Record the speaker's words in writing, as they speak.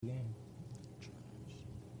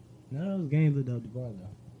No, those games looked up the bar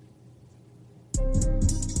though.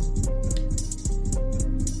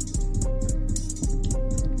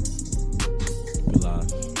 We live.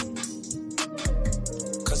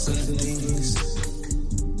 Custom the wings,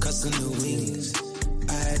 custom the wings.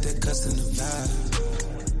 I had to custom the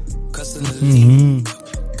vibe, custom the lean.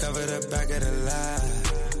 Cover the back of the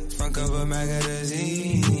lie, front cover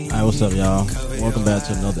magazine. Alright, what's up, y'all? Welcome back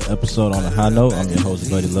to another episode on the High Note. I'm your host,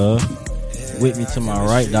 Buddy Love. With me to my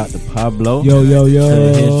right, Dr. Pablo. Yo. To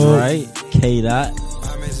his right, K. Dot.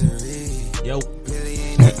 My misery, Yo, really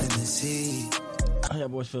ain't nothing to see. How y'all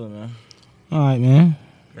boys feeling, man? All right, man.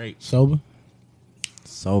 great. Sober.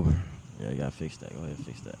 Sober. Yeah, you gotta fix that. Go ahead and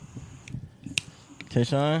fix that.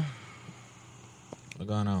 Keyshawn, What's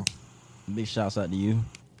going on? big shouts out to you.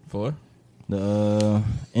 For? The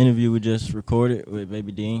interview we just recorded with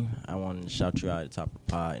Baby Dean, I wanted to shout you out at the top of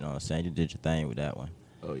the pod. You know what I'm saying? You did your thing with that one.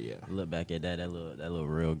 Oh yeah. Look back at that look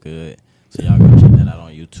real good. So y'all go check that out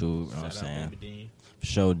on YouTube. You know what I'm saying? Baby Dean. For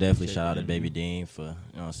sure, definitely Check shout out the to Baby Dean for, you know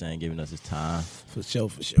what I'm saying, giving us his time. For sure.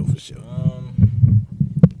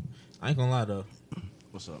 I ain't gonna lie though.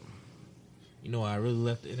 What's up? You know why I really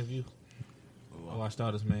left the interview? I watched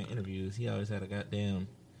all this man interviews. He always had a goddamn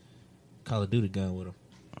Call of Duty gun with him.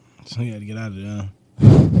 So you had to get out of there.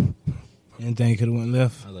 Anything could have went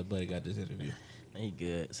left. I was like, buddy, got this interview. He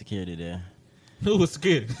good. Security there. Who was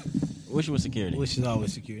scared? Wish it was security. Which is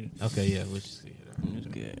always security. Okay, yeah, which is scared. It was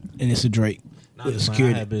good. And it's a Drake. Nah, With it's fine.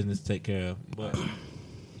 security. I had business to take care of, but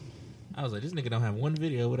I was like, this nigga don't have one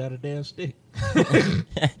video without a damn stick.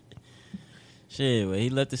 Shit, well, he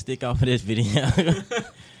left the stick off of this video.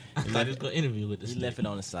 I thought he was gonna interview with the He stick. left it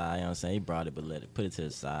on the side, you know what I'm saying? He brought it, but put it to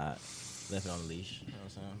the side. Left it on the leash, you know what I'm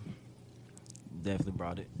saying? Definitely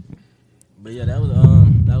brought it. But yeah, that was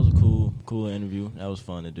a cool interview. That was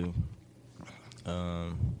fun to do.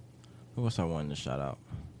 Who else I wanted to shout out?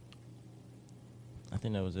 I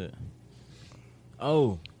think that was it.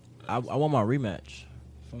 Oh, I want my rematch.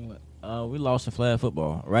 From what? We lost in flag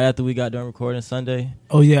football right after we got done recording Sunday.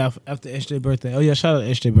 Oh, yeah. After SJ birthday. Oh, yeah. Shout out to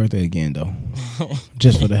SJ birthday again, though.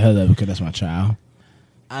 Just for the hell of it, because that's my child.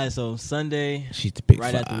 All right, so Sunday, She's the big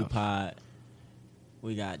right five. after we pod,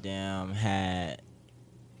 we got had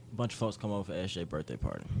a bunch of folks come over for SJ birthday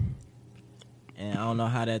party. And I don't know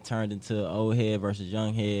how that turned into old head versus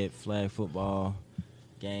young head flag football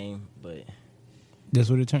game, but That's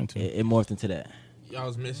what it turned to. it morphed into that. Y'all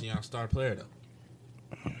was missing y'all star player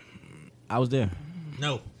though. I was there.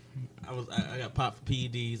 No, I got popped for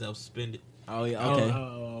PEDs. I was suspended. Oh yeah,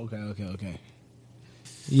 okay. Okay.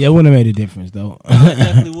 Yeah, it wouldn't have made a difference, though. I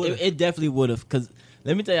definitely would. It definitely would have, because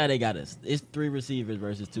let me tell you how they got us. It's 3 receivers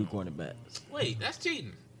versus 2 cornerbacks. Wait, that's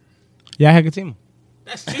cheating. Yeah, I had Katima.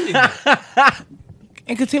 That's cheating.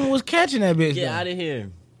 And Katima was catching that bitch, Get though. out of here.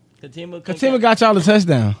 Katima Katima got y'all the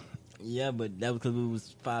touchdown. Yeah, but that was because we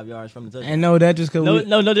was 5 yards from the touchdown. And no, that just because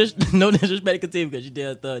No disrespect to Katima because you did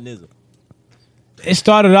a third nizzle. it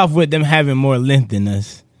started off with them having more length than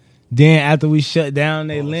us. Then after we shut down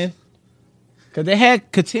their length, because they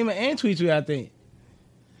had Katima and Tweet Tweet, I think.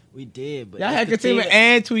 We did, but Y'all had Katima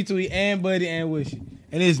and Tweet Tweet and Buddy and Wishy.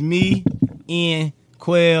 And it's me, Ian,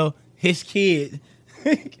 Quell, his kid.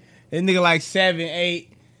 That nigga like 7,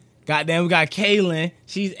 8. Goddamn, we got Kaylin.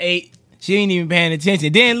 She's 8. She ain't even paying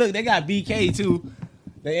attention. Then look, they got BK too.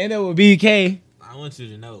 They end up with BK. I want you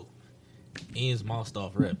to know, Ian's mossed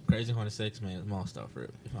off rip. Crazy Hornet Sex Man is mossed off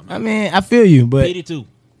rip. I mean, I feel you, but 82.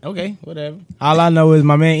 okay, whatever. All I know is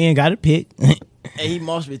my man Ian got a pick. And he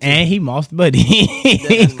mossed me too. And he mossed Buddy.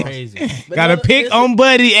 That's crazy. But Got no, a pick listen, on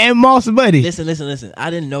Buddy and moss Buddy. Listen. I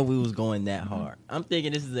didn't know we was going that hard. I'm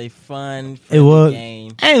thinking this is a fun, It friendly was.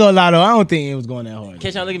 game. I ain't gonna lie though. I don't think it was going that hard.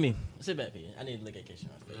 Keyshawn, look at me. Sit back, P. I need to look at Keyshawn's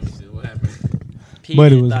Let me face. see what happened. P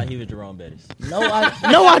But it was- thought he was Jerome Bettis. No,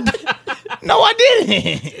 I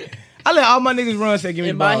didn't. I let all my niggas run. Say, give me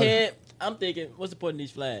In the my ball. head, I'm thinking, what's the point of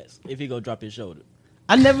these flags if he go drop his shoulder?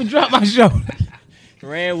 I never dropped my shoulder.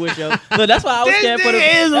 Ran with yo. So that's why I was This scared for the.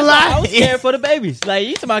 nigga is That's why I was lying. scared for the babies. Like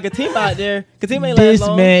you talking about Katima out there. Katima ain't This last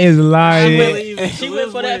long. man is I lying. believe it. She It went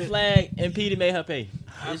was for that weird. flag, and Petey made her pay.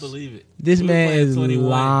 I believe it. This We was man playing is 21.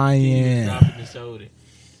 lying. He was dropping the shoulder.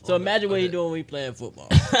 So imagine what he doing when we playing football.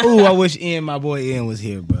 Ooh, I wish Ian, my boy Ian, was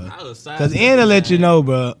here, bro. I was side Cause Ian will let you know,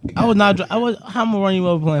 bro. I was not. How am I run you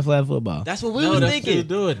over playing flag football? That's what we No, was that's thinking. still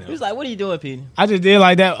doing it. He was like, "What are you doing, Petey?" I just did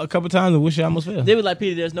like that a couple times and wish I almost fell. They was like,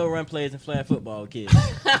 "Petey, there's no run plays in flag football, kid."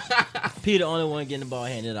 Petey the only one getting the ball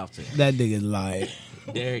handed off to him. That nigga lied.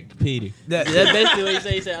 Derek Petey. That- That's basically what he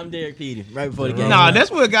said. He said, I'm Derek Petey. Right before the game. Nah, that's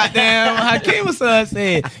what goddamn Hakeem's son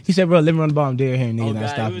said. He said, bro, let me run the ball. I'm there here, nigga. Oh, Not God,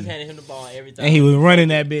 stop he was me. handing him the ball every time. And he was running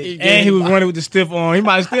that bitch. He And he was did. running with the stiff arm. He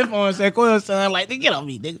might stiff arm and said, Coyle, son, like, get on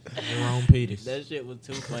me, nigga. Jerome Peters. That shit was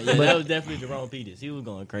too funny. Yeah, that was definitely Jerome Peters. He was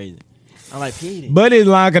going crazy. I'm like, Petey. But it's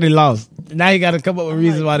long because they lost. Now you got to come up with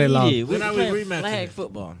reasons why they lost. We When are we playing rematching flag it?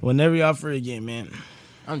 football. Whenever y'all free again, man.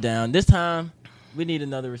 I'm down. This time, we need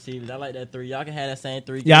another receiver. I like that 3. Y'all can have that same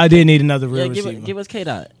 3. Y'all did need another real Yeah, receiver. give us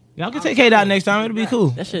K-Dot. Y'all can take K out next time. It'll be cool.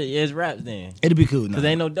 That shit is raps then. It'll be cool. Because Nah.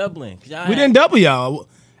 ain't no doubling. 'Cause y'all We had- didn't double y'all.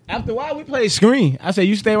 After a while, we played screen. I said,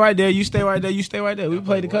 you stay right there, you stay right there, you stay right there. We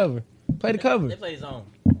played the cover. Play the cover. They play zone.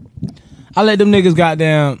 I let them niggas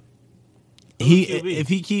goddamn. Who's QB? If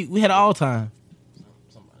he keep, we had an all time.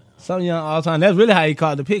 Somebody. Some young all time. That's really how he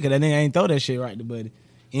caught the pick. 'Cause that nigga ain't throw that shit right to Buddy.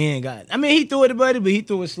 He ain't got. I mean, he threw it to Buddy, but he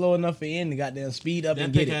threw it slow enough for Ian to goddamn speed up That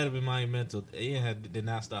and pick get had it. to be monumental. Ian did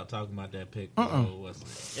not stop talking about that pick. Uh-uh. It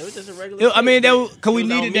was It was just a regular. I mean, pick. because we It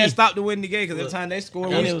was on needed me. that stop to win the game. Because every Look, time they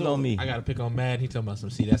scored, And we it was scored. on me. I got to pick on Madden. He talking about some.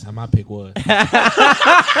 See, that's how my pick was.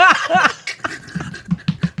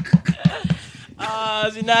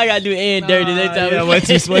 See, now I got to do Ian dirty. Next time Yeah, we wait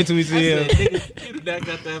play. till we see I him. said, nigga, you did not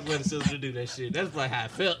got the athleticism to do that shit. That's like how I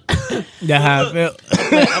felt. That's how I felt.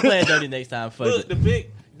 I'm playing dirty next time. Fuck Look, it. the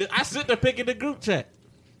pick. I sent the pick in the group chat.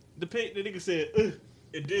 The pick, the nigga said,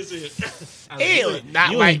 it did say it. I was Ew, like,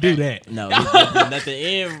 not you like ain't do that. that. No, nothing.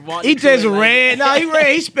 Ian wanted He to just do it like ran. that. No, he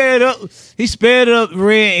ran. He sped up. He sped up,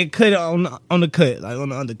 ran, and cut it on the cut, like on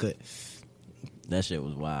the undercut. That shit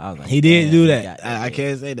was wild. I was like, He did damn, do he that. got I bit.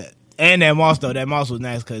 can't say that. And that moss though, that moss was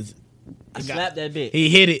nice because I slapped that bit. he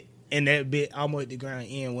hit it and that bit almost hit the ground.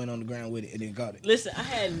 Ian went on the ground with it and then caught it. Listen, I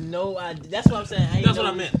had no idea. That's what I'm saying. I ain't That's know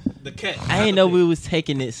what I meant. The catch. I didn't know we was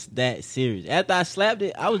taking it that serious. After I slapped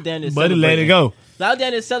it, I was down there Buddy celebrating. let it go. So I was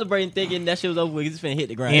down there celebrating, thinking that shit was over with. It's finna hit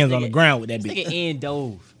the ground. Ian's This on the nigga- ground with that This bit. nigga Ian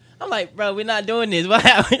dove. I'm like, bro, we're not doing this. What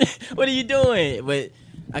happened? What are you doing? But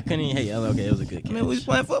I couldn't even hate. Okay, it was a good I catch. mean, we was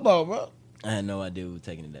playing football, bro. I had no idea we were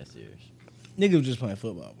taking it that serious. Nigga was just playing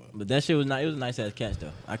football, bro. But that shit was not. It was a nice ass catch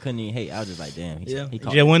though. I couldn't even hate. I was just like, damn. He He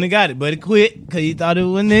caught just wouldn't have got it, but he quit because he thought it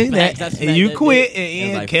wasn't it. Facts, I That. smacked And you that quit, bit. and It was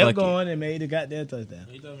Ian like, kept fuck it. going and made the goddamn touchdown.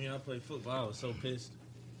 He told me I play football. I was so pissed.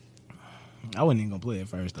 I wasn't even gonna play it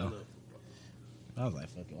first though. I was like,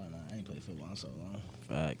 fuck it, why not? I ain't played football in so long.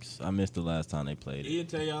 Facts. I missed the last time they played He it. didn't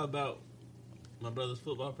tell y'all about my brother's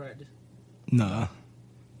football practice. Nah.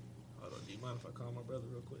 Hold on, do you mind if I call my brother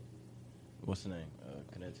real quick? What's the name?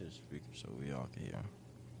 Connect to the speaker so we all can hear.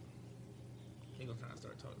 He gonna try to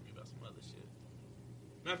start talking to me about some other shit.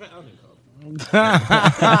 Matter of fact, I don't even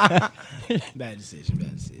call him. Bad decision,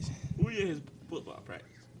 bad decision. We at his football practice.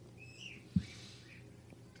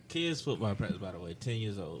 Kids football practice, by the way, 10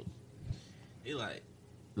 years old. He like,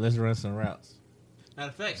 let's run some routes. Matter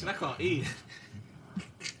of fact, should I call Ian?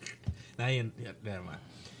 Now Ian, yeah, never mind.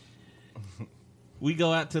 We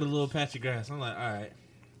go out to the little patch of grass. I'm like, all right.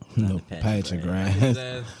 No the patch patch of of grass. grass. His ass,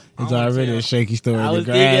 I It's don't wanna already tell- a shaky story. I The was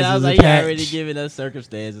grass thinking, I was is a like, you patch. already giving us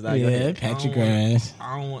circumstances. I go Yeah, ahead. patch of I don't grass.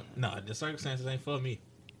 I don't want, no, the circumstances ain't for me.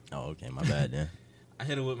 Oh, okay, my bad then. I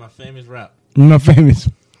hit it with my famous route. My famous.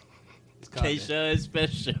 It's called, K-Shun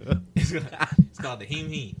special. it's called the Him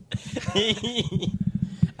Him.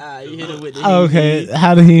 You hit him with the Okay,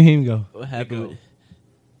 how did he go? What happened?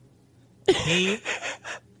 Him.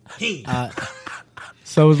 Him.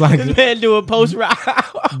 So it's like This man do a post route.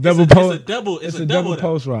 double It's a post. double. It's a double though.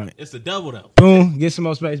 post right. It's a double though. Boom, get some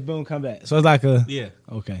more space. Boom, come back. So it's like a Yeah.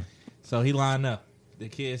 okay. So he lined up. The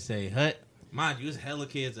kids say, "Hut." Mind you, there's hella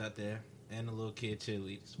kids out there, and the little kid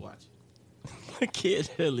cheerleaders watching. Kid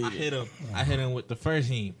I hit him. I hit him with the first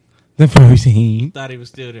him. The first team. Thought he was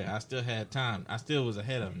still there. I still had time. I still was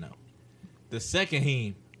ahead of him though. The second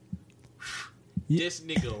him, this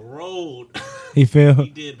nigga rolled. He fell. He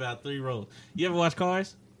did about 3 rolls. You ever watch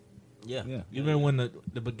Cars? Yeah. Yeah. You remember when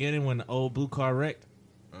the beginning when the old blue car wrecked?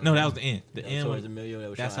 No, that was the end. The end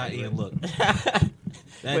was. That's how Ian looked.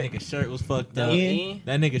 That Wait. nigga shirt was fucked That up. was Ian?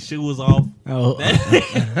 That nigga shoe was off. Oh,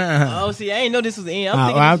 Oh, see, I ain't know this was Ian.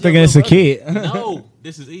 I'm thinking this it's was your a little kid. No,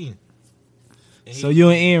 this is Ian. And So he- you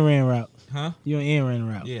and Ian ran route. huh? You and Ian ran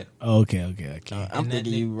route. Yeah. Oh, okay. Okay. brother. I'm And that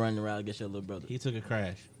thinking nigga- you running around against your little brother. He took a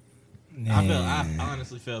crash. Nah. I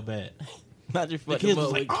honestly felt bad. Not your fucking kids up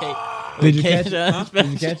was with like, K. Did with you catch it? K-Shun Huh? special.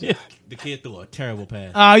 Did you catch it? The kid threw a terrible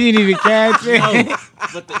pass. Oh, you didn't even catch it.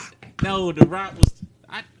 No, but the route was.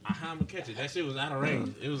 How I'm gonna catch it? That shit was out of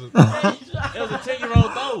range. It was a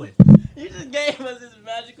 10-year-old throwing. You just gave us this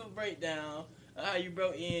magical breakdown of how you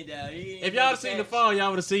broke Ian down. If y'all had seen the fall, y'all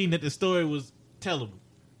would have seen that the story was tellable.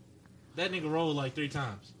 That nigga rolled like 3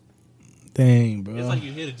 times. Dang, bro. It's like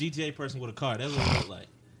you hit a GTA person with a car. That's what it looked like.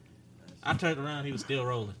 I turned around, he was still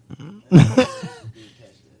rolling.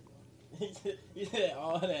 You said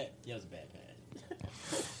all that. Yeah, it was a bad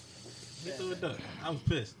pass. He threw it up. I was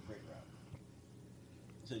pissed.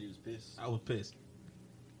 Said he was pissed. I was pissed.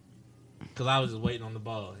 Because I was just waiting on the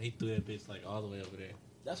ball. He threw that bitch like all the way over there.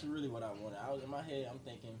 That's really what I wanted. I was in my head. I'm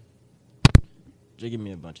thinking, just give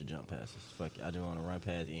me a bunch of jump passes. Fuck it. I just want to run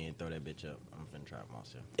past Ian, throw that bitch up. I'm finna try it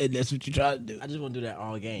myself. And that's what you tried to do. I just want to do that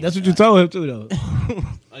all game. That's what you told him too, though.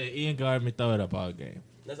 Oh, yeah, Ian guarded me, throw it up all game.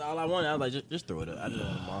 That's all I wanted. I was like, just throw it up. I just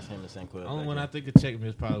want to boss him the same quick. The only one I think could check me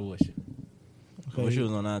is probably Wishy. Wish he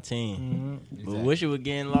was on our team. But Wish he was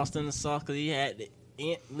getting lost in the sauce because he had the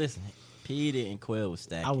listen, Peter and Quell was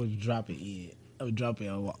stacking. I was dropping it. I was dropping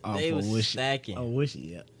off They of was Wishy. stacking. Oh, Wishy,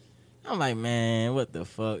 yeah. I'm like, man, what the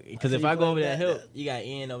fuck? Because if see I you go over playing that that- hill, you got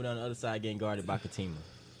Ian over there on the other side getting guarded by Katima.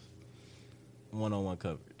 One-on-one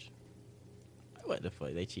coverage. What the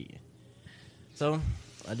fuck? They cheating. So,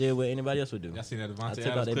 I did what anybody else would do. I seen that I Devontae took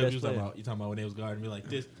out Adams their clip. best You talking player. about? You talking about when they was guarding me like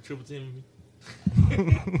this, triple teaming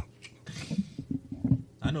me?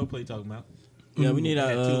 I know what play you talking about. Yeah, we need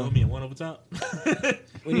Had two our on me and one over top.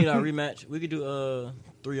 we need our rematch. We could do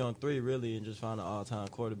 3-on-3 really and just find an all-time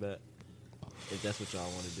quarterback if that's what y'all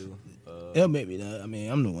want to do. It'll make me that. I mean,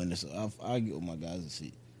 I'm the winner, so I'll get with my guys and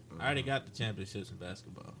see. I already got the championships in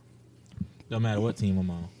basketball. Don't matter what team I'm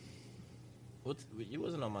on. You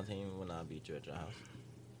wasn't on my team when I beat you at your house.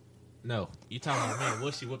 No, you talking about man?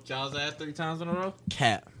 Wishy whooped y'all's ass 3 times in a row?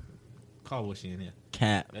 Cap. Call Wishy in here.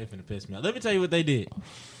 Cap. They finna piss me off. Let me tell you what they did.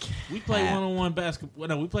 We played Cap. 1-on-1 basketball.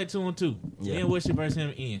 No, we played 2-on-2. Yeah. Me and Wishy versus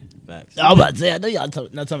him Ian. Facts. I was about to say, I know y'all not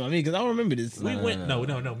talking about me because I don't remember this. We went. No.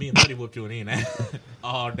 Me and Buddy whooped you and Ian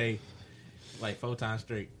all day, like 4 times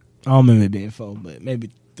straight. I don't remember it being 4, but maybe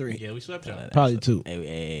 3. Yeah, we swept y'all. Probably 2.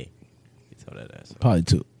 Hey. You told that ass. Probably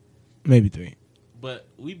 2. Maybe 3. But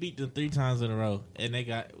we beat them 3 times in a row, and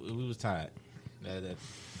we was tired. That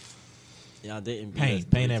Y'all didn't beat Pain. us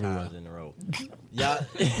Pain 3 everywhere. times in a row. Y'all.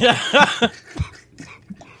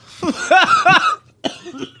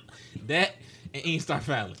 that and Ian start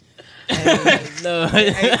fouling. No.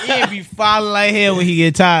 He be falling like hell when he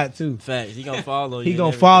get tired too. Facts. He gonna fall on you. He and gonna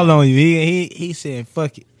everything. fall on you. He said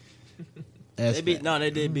fuck it. That's They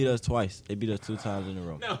did beat us twice. They beat us 2 times in a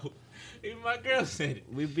row. No, even my girl said it.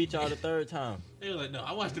 We beat y'all the 3rd time. They were like, "No,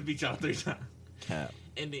 I watched them beat y'all 3 times." Cap.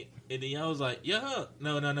 And then y'all was like, "Yeah,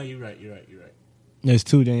 no, you're right." There's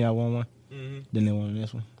 2. Then y'all won 1. Mm-hmm. Then they won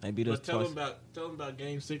this one. They beat us But tell twice. them about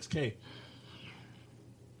game 6K.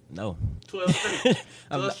 No. 12 straight,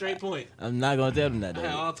 I'm 12 not- straight points. I'm not gonna tell them that I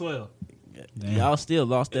had though. all 12. Damn. Y'all still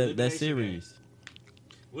lost that Elimination series.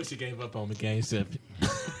 Wish you gave up on me game 7.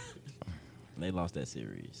 They lost that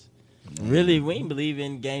series. Really, we didn't believe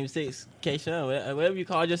in Game 6. K-Shun, whatever you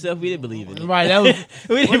called yourself, we didn't believe in it. Right. That was.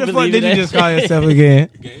 We What didn't the fuck believe in did you that just call shit. yourself again?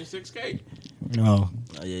 game 6K. No.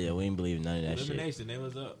 Oh, yeah, we didn't believe in none of that shit. Elimination. They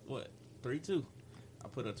was up, what, 3-2. I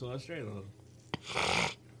put a 12 straight on them.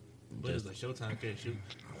 But it was like Showtime can't shoot.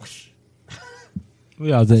 Whoosh.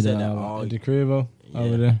 We all did said that that all- at the crib over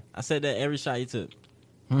Yeah. there. I said that every shot he took.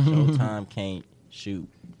 Showtime can't shoot.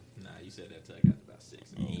 Nah, you said that till I got about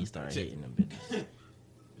 6. And he started hitting them bitches.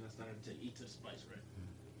 And I started to eat to the spice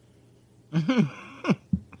right.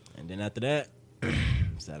 And then after that,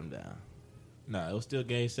 sat him down. No, it was still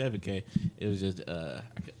game 7K. It was just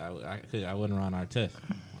I wasn't around our test.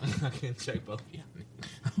 I couldn't check both of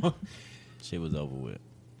y'all. Shit was over with.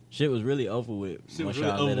 Shit was really over with. Shit was once really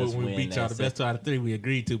y'all let over us when we win beat y'all that the best 2 out of 3 we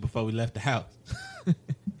agreed to before we left the house.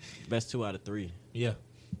 Best 2 out of 3. Yeah.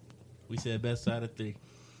 We said best 2 out of 3.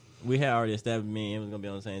 We had already established me and him was gonna be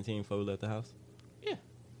on the same team before we left the house. Yeah.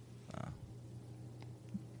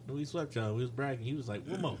 When we swept y'all, we was bragging. He was like,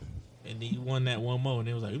 1 more. And then you won that 1 more, and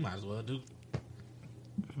it was like, we might as well do.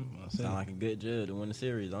 Sound like a good judge to win the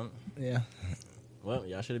series, don't it? Yeah. Well,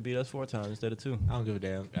 y'all should have beat us 4 times instead of 2. I don't give a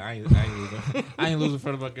damn. I ain't losing. I ain't losing in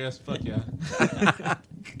front of my girls. Fuck y'all.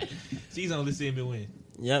 She's only seeing me win.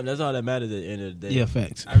 Yep, that's all that matters at the end of the day. Yeah,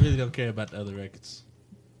 facts. I really don't care about the other records.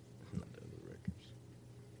 Not the other records.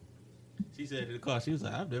 She said in the car, she was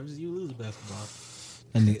like, I've never seen you lose basketball.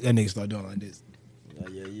 That nigga start doing like this.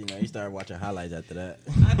 Yeah, you know, you started watching highlights after that.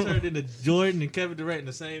 I turned into Jordan and Kevin Durant in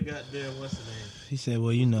the same goddamn what's the name. He said,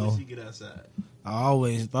 well, you know, When she get outside. I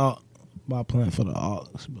always thought about playing for the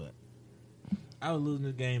Hawks, but I was losing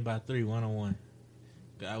this game by 3 1-on-1.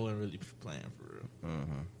 I wasn't really playing for real.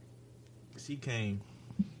 Mm-hmm. She came.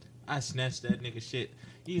 I snatched that nigga shit.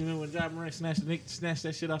 You remember when John Moran snatched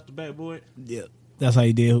that shit off the backboard? yeah, that's how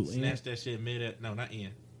you did. Snatched that shit mid. No, not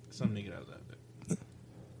Ian. Some nigga that was out there.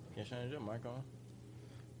 Can you turn your mic on?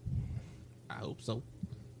 I hope so.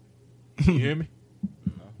 Can you hear me?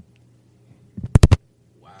 No.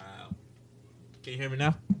 Wow. Can you hear me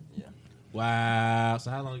now? Yeah. Wow.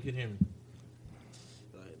 So how long you can hear me?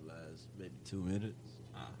 Like last maybe 2 minutes.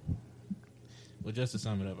 Well, just to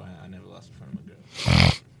sum it up, I never lost in front of a girl.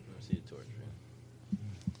 Let's see the torch.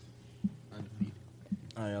 Undefeated.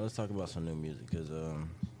 All right, let's talk about some new music because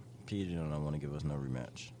Peter don't want to give us no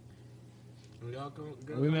rematch. We all go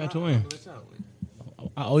Rematch to win. Let's out.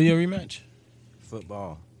 I owe you a rematch.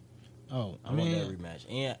 Football. Oh, I want that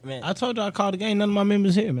rematch. And man, I told you I called the game. None of my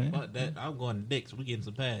members here, man. But that I'm going to Dick's. We getting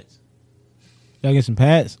some pads. Y'all get some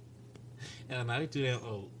pads? Hell, now they too damn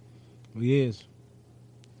old. We is.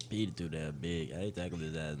 Peter too damn big. I ain't tackling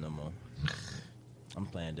his ass no more. I'm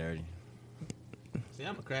playing dirty. See,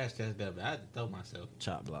 I'm a crash test that, but I had to throw myself.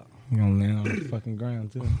 Chop block. You gonna land on the fucking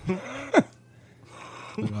ground too.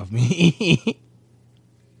 Look off me.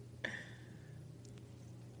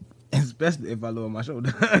 Especially if I lower my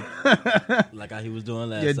shoulder. Like how he was doing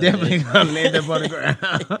last You're Sunday. definitely gonna land up on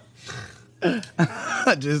the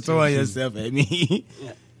ground. Just throwing yourself at me.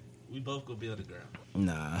 We both gonna be on the ground.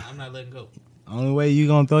 Nah. I'm not letting go. Only way you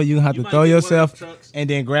gonna throw, you gonna have You to might throw get one of yourself them trucks. and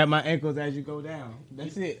then grab my ankles as you go down.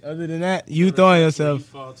 That's it. Other than that, One you of the throwing trucks where yourself You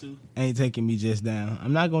fall too. ain't taking me just down.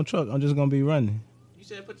 I'm not gonna truck. I'm just gonna be running. You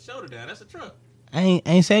said put the shoulder down. That's a truck. I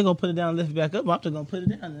ain't saying go put it down, and lift it back up. I'm just gonna put it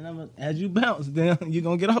down, and I'm gonna, as you bounce, then you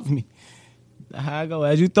gonna get off me. That's how I go.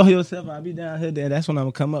 As you throw yourself, I'll be down here. Then that's when I'm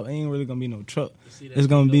gonna come up. Ain't really gonna be no truck. You see that It's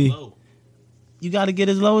gonna you be. go low. You gotta get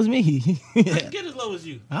as low as me. Get as low as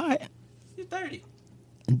you. All right. You're 30.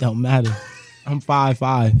 It don't matter. I'm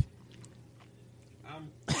 5'5".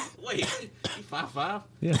 Wait, you 5'5"?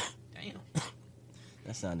 Yeah. Damn.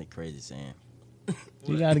 That sounded crazy saying.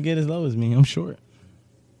 You gotta get as low as me. I'm short.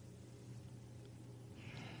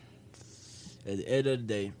 At the end of the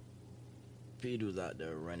day, Peter was out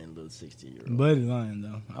there running little 16-year-old. Buddy lying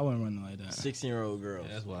though. I wasn't running like that. 16-year-old girls.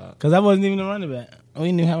 Yeah, that's wild. Cause I wasn't even a running back. We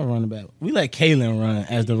didn't even have a running back. We let Kaylin run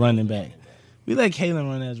as the running back. We let Kaylin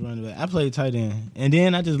run as running back. I played tight end, and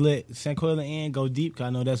then I just let Sanquilla in go deep. Cause I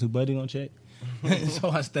know that's who Buddy gonna check.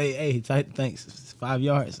 So I stayed, hey, tight. Thanks, 5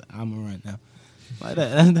 yards. I'm gonna run now. Like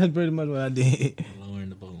that. That's pretty much what I did. Lowering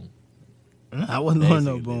the boom. I wasn't lowering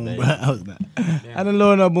no Basically, boom, basically. bro. I was not. I didn't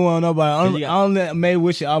lower no boom on nobody. I only let May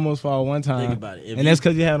Wish it almost fall one time. Think about it. If And that's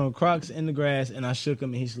because he had on Crocs in the grass, and I shook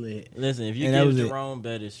him and he slid. Listen, if you And that give was it. Jerome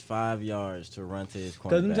Bettis 5 yards to run to his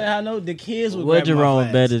Because let me tell you how cornerback, I know the kids would what grab my Jerome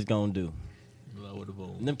flags. Bettis gonna do? Lower the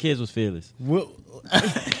boom. Them kids was fearless. What-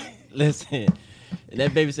 Listen,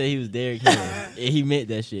 that baby said he was Derrick Henry. And he meant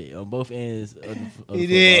that shit on both ends of the He football.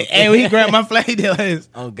 did. And when he grabbed my flag, he was,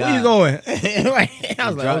 Oh, where God. you going? I was He like,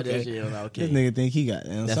 dropped that okay. shit. I'm like, okay. This nigga think he got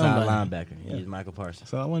That's somebody. our linebacker. Yeah. He's Michael Parsons.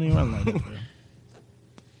 So I wasn't even running like that. Bro.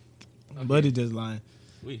 My buddy just lying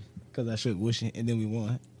We. because I shook Wishing, and then we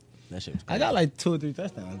won. That shit was I got like 2 or 3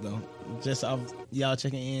 touchdowns, though. Just off y'all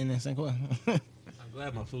checking in and St. Croix. I'm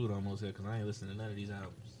glad my food almost here because I ain't listening to none of these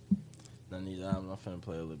albums. None of these albums. I'm finna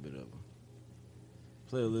play a little bit of them.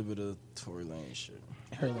 Play a little bit of Tory Lane shit.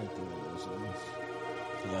 I heard like 3 of those songs.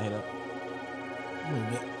 Can y'all hear that? A little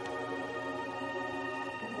bit.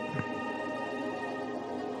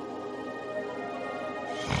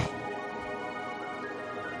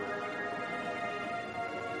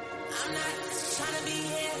 I'm not trying to be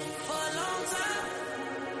here for a long time.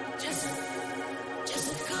 Just a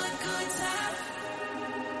good time.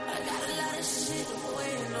 I got a lot of shit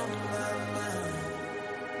weighing on my mind.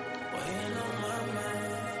 Weighing on my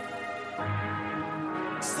mind.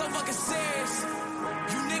 So fucking serious.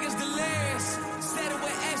 You niggas delirious. Said it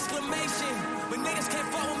with exclamation. But niggas can't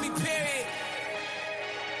fuck with me, period.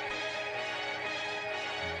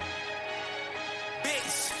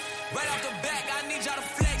 Bitch, right off the back, I need y'all to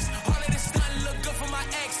flex. All of this stunting look good for my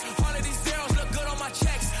ex. All of these zeros look good on my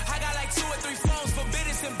checks. I got like 2 or 3 phones for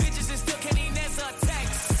business and bitches and still can't even answer a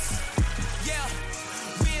text. Yeah,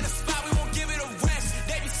 we in a spot, we won't give it a rest.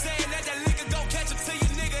 They be saying that liquor gon' catch up to you,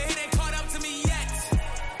 nigga. It ain't caught up to me yet.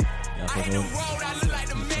 Y'all I hit fucking the with road, I look like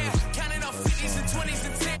the mayor. Counting up 50s and 20s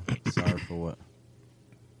and 10s. it? Sorry for what?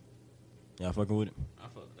 Y'all fucking with it? I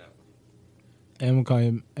fucked that one. I'm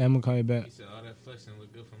gonna call you back. He said all that flexing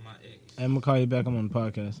look good for my ex. I'm gonna call you back. I'm on the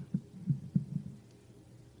podcast.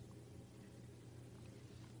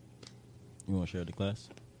 You want to share the class?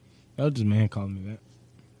 That was just man calling me back.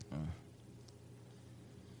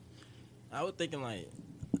 I was thinking like,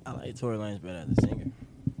 I like Tory Lanez better as a singer.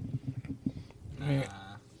 Nah.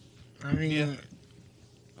 I mean, Yeah.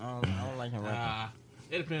 I don't like him rapping.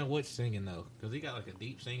 It depends which singing though, because he got like a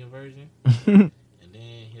deep singing version, and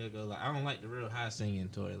then he'll go like, I don't like the real high singing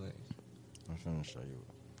Tory Lanez. I'm trying to show you.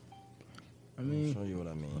 I I'm mean, show you what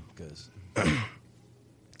I mean, because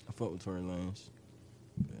I fuck with Tory Lanez.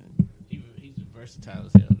 He's versatile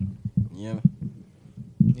as hell. Yeah.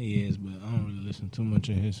 He is, but I don't really listen too much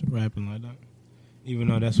of his rapping like that. Even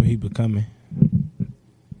though that's what he becoming.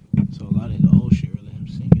 So a lot of his old shit really him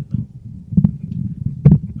singing though.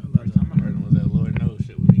 First time I heard him was that Lord Knows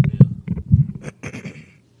shit with Meek Mill.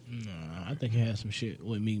 Nah, I think he had some shit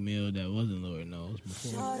with Meek Mill that wasn't Lord Knows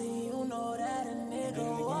before. Shorty, you know that a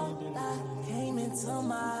nigga won't lie. Came into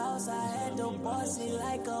my house, I had to boss it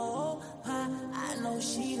like a whole pie. I know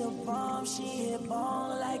she the bomb, she hit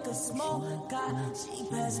bone like a smoke guy. She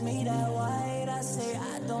passed me that white, I say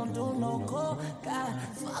I don't do no coke guy.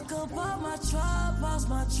 Fuck up all my trap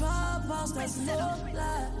house, that's no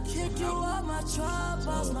lie. Kick you out my trap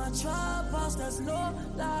house, that's no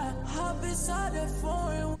lie. Hop inside that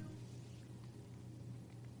foreign.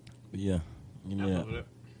 But yeah. Give me I that. fuck with it.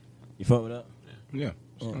 You fuck with that? Yeah,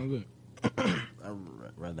 sound good. I'd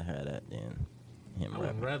rather have that than him I would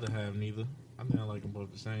rapping. rather have neither. I think I like them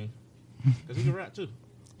both the same. Because he can rap too.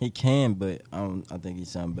 He can, but I think he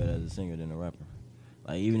sound better as a singer than a rapper.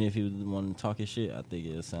 Like, even if he was the one to talk his shit, I think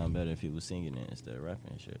it'd sound better if he was singing it instead of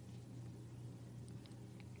rapping and shit.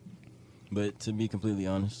 But to be completely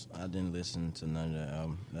honest, I didn't listen to none of that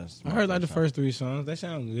album. That's I my heard like the time. first 3 songs. They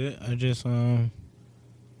sound good. I just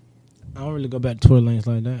I don't really go back to Tory Lanez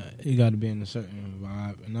like that. You got to be in a certain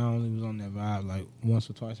vibe, and I only was on that vibe like once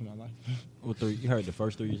or twice in my life. What 3? You heard the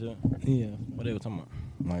first 3 you said? Yeah, What they were talking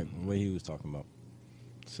about? Like, what he was talking about.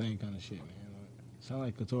 same kind of shit, man. Like, sound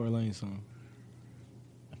like a Tory Lanez song.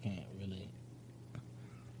 I can't really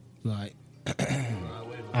like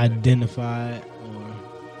identify it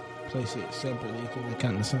or place it separately because it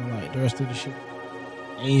kind of sound like the rest of the shit.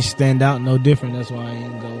 Ain't stand out no different. That's why I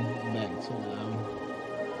ain't go back to the album.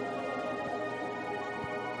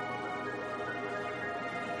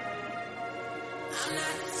 I'm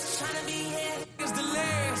not trying to be here. It's the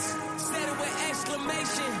lyrics. Said it with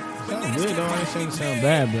exclamation. But Sound niggas good can't though. I ain't find saying me it sound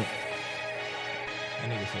there. bad, but That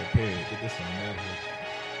nigga said, period. Get this one out of here.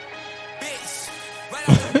 Bitch, right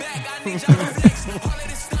off the back, I need y'all to flex. All of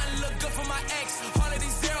this stunting look good for my ex. All of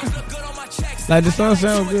these zeros look good on my checks. like the song I got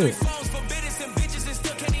sound 2 or 3 good. phones for business and bitches and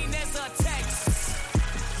still can't even answer a text.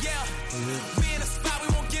 Yeah, we in a spot, we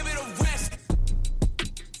won't give it a rest.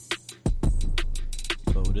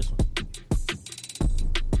 So with this one.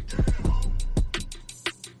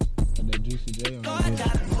 Got that Juicy J on I that bitch.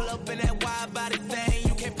 gotta pull up in that wide body thing.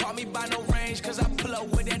 You can't park me by no range, cause I pull up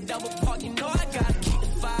with that double park. You know I gotta keep the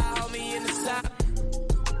fire on me in the side.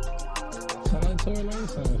 Sound like Tory Lanez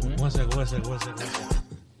songs, man. One second.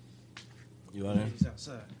 You out there? He's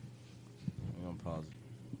outside. I'm gonna pause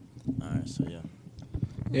it. Alright, so yeah.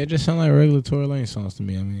 Yeah, it just sound like regular Tory Lanez songs to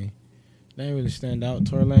me. I mean, they ain't really stand out.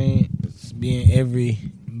 Tory Lanez be in every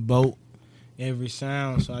boat, every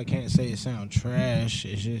sound, so I can't say it sound trash.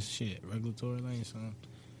 It's just shit. Regular Tory Lanez song.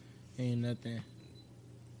 Ain't nothing,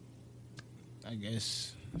 I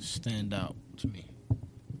guess, stand out to me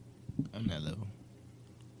on that level.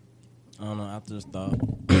 I don't know, I just thought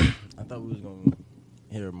I thought we was gonna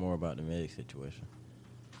hear more about the Meg situation.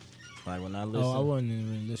 Like when I listen Oh, I wasn't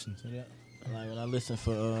even listening to that. like when I listen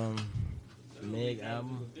for the Meg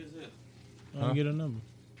album. I didn't get a number.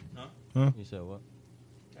 You said what?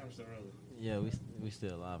 Yeah, we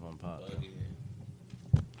still live on pod.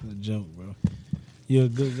 It's a joke, bro. You're a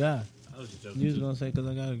good guy. I was just joking. You was gonna say because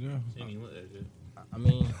I got a girl. She didn't even look that good. I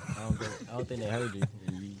mean, I don't think they heard you.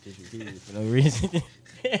 And you just repeated it for no reason.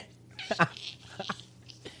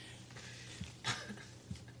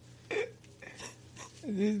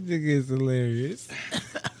 This nigga is hilarious.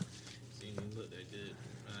 She didn't even look that good.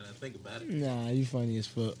 Now that I think about it. Nah, you funny as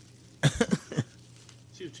fuck.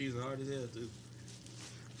 She was cheesing hard as hell, too.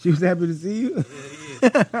 She was happy to see you.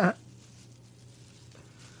 Yeah.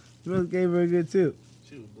 You must gave her a good tip.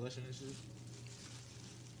 She was blushing and shit.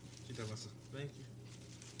 She talking about some, thank you.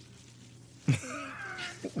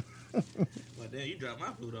 Well, damn, you dropped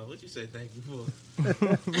my food off. What you say thank you for?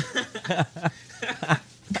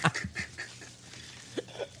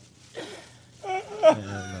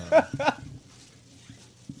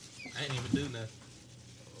 I ain't even do nothing.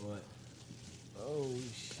 What? Oh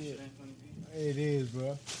shit. It is,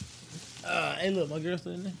 bro. Hey, look, my girl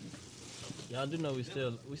still in there. Y'all do know we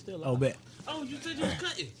still live. Oh, bet. Oh, you said you was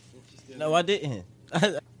cutting. No, I didn't.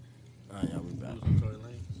 Alright, y'all, we You back. was on Tory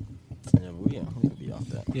Lanez. Yeah, but we can be off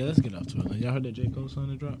that. Yeah, let's get off to it. Y'all heard that J. Cole song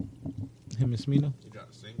that dropped? Him and Smino? You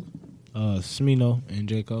dropped a single. Smino and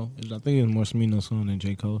J. Cole. I think it was more Smino song than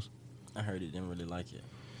J. Cole's. I heard it, didn't really like it.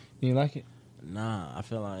 You didn't like it? Nah, I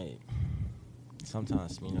feel like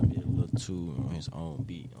sometimes Smino be a little too on his own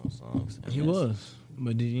beat on songs. And He that's- was.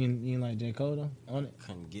 But you didn't like J. Cole though? On it?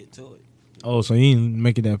 Couldn't get to it. Oh, so you didn't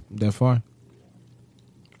make it that far?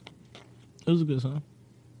 It was a good song.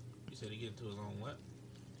 You said he get into his own what?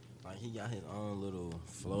 Like he got his own little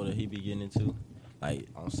flow that he be getting into. Like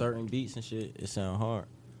on certain beats and shit, it sound hard,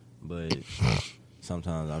 but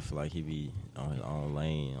sometimes I feel like he be on his own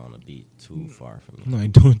lane on a beat too far for me. No, I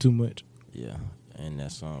ain't doing too much. Yeah, and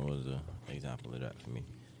that song was an example of that for me.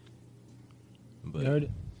 But You heard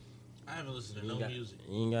it? I haven't listened to you no ain't got, music.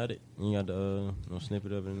 you ain't got it. You ain't got the no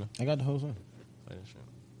snippet of it. No. I got the whole song. Play that shit.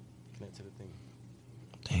 Connect to the thing.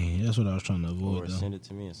 Dang, that's what I was trying to Or avoid, though. send it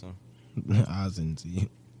to me or something. I was into you.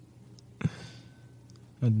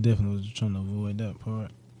 I definitely was trying to avoid that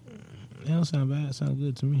part. It don't sound bad. It sounds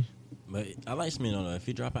good to me. But I like Smino though. If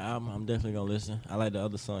he drop an album, I'm definitely gonna listen. I like the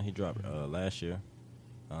other song he dropped last year.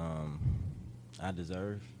 I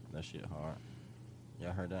Deserve. That shit hard.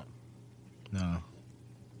 Y'all heard that? No.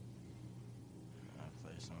 I'll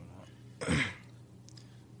play some of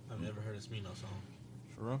I've never heard a Smino song.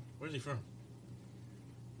 that. For real? Where's he from?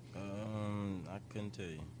 I couldn't tell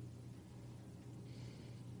you.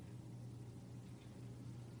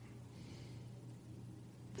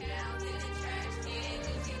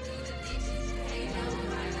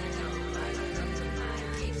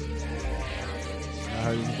 I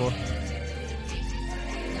heard you before.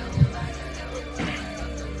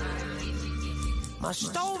 My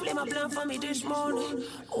stove lit my blunt for me this morning.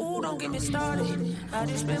 Ooh, don't get me started. I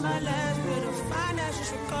just spent my last bit of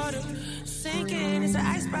finances recorded. Sinking, it's an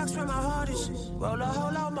icebox from my hardest. Roll a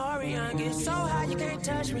whole lot Marion, get so high you can't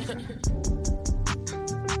touch me.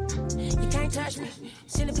 You can't touch me.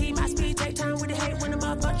 Centipede, my speed, take time with the hate when the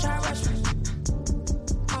motherfucker try rush me.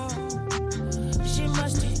 Oh, shit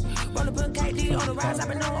musty. Roll up a KD on the rise, I've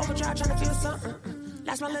been on overdrive trying to feel something.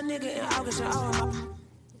 That's my little nigga in August and oh,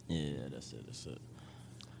 Yeah, that's it. That's it.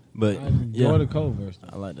 But Go yeah, to Cole verse.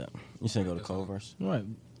 I like that. You said go to Cole verse? Right.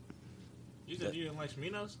 You said you didn't like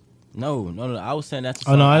Smino's? No. I was saying that's the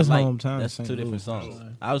Oh, song no, I that's like. hometown, That's St. two different Louis. songs. Sorry.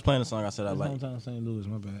 I was playing the song I said I That's like. hometown St. Louis,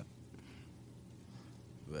 my bad.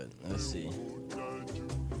 But let's see.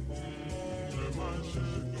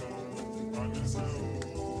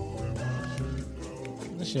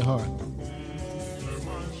 That shit hard.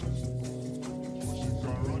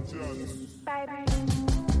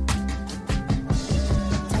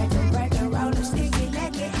 take a break and roll a sticky,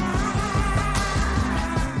 let get high.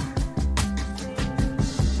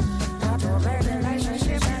 Not to a bad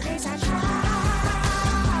relationship, at least I try.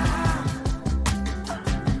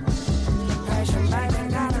 Patient baby,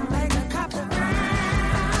 gotta make a couple rounds.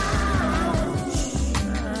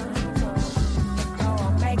 Oh,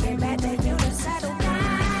 I'll make it better, you to settle down.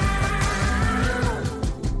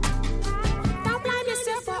 Don't blame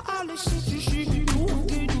yourself for all the shit you should be doing,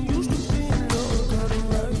 getting used to being loved the right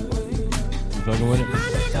way. You fucking with it?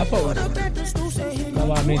 I fuck with it. That's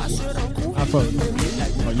why I mentioned it. I fuck with it.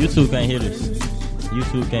 Oh, YouTube can't hear this.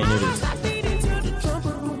 YouTube can't hear this.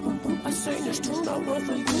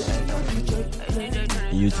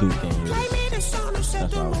 YouTube can't hear this.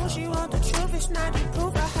 That's why I was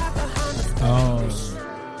Oh,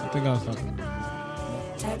 I think I was talking.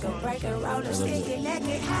 Take a break and roll a sticky, let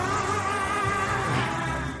get high.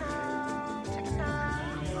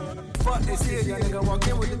 Fuck this here, young nigga walk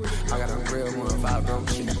in with it. I got a real 1-5 broke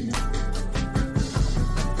shit.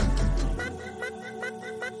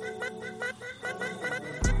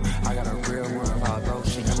 I got a real 1-5 broke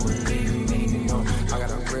shit. I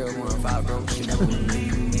got a real 1-5 broke shit. I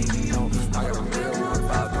got a real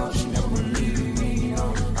 1-5 broke shit.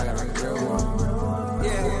 I got a real one.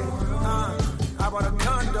 Yeah, I bought a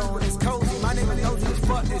condo and it's cozy. My name is OG.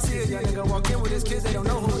 Fuck this here, young nigga walk in with his kids. They don't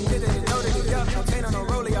know who he is. They didn't know that he up. No chain on no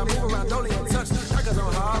rollie. I move around dolly and touch. Records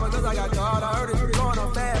on hard because I got God. I heard it was going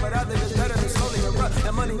on bad, but I think it's better than slowly erupt.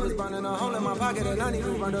 That money was burning a hole in my pocket and I need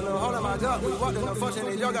to run a little hole in my gut. We walked in the function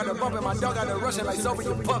and y'all got the bump and my dog got the rushing like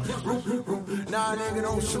Soviet pup. Nah, nigga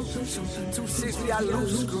don't shoot. 260 I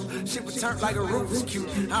lose screw. Shit was turned like a Rubik's Cube.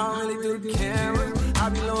 I don't really do the camera. I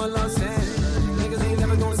be low and low Santa. Niggas ain't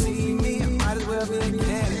never gonna see me. I might as well be in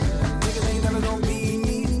Canada. Niggas ain't never gonna be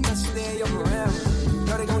me. Just stay in your parameters.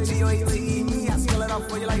 Girl, they gon' G-O-A-T me. I spell it off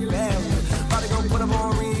for you like bad. About to go put up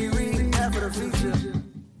on Riri after the feature.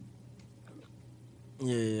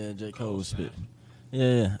 Yeah, J. Cole spit.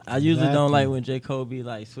 Yeah. I usually don't like when J. Cole be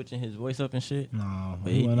like switching his voice up and shit. No,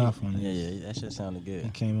 But he went off on this. Yeah, that shit sounded He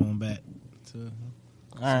good. came on back to.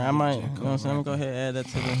 All right, I might, you know what I'm saying? I'm gonna go ahead and add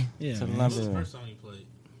that to the, Yeah, to the man. What's the library. first song you played?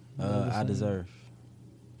 I Deserve.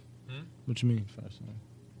 What you mean, first song?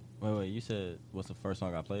 Wait, you said what's the first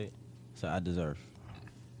song I played? So I Deserve.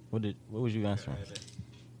 What was you answering?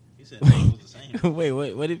 He said no, it was the same. Wait,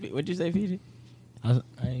 what'd you say, PG? I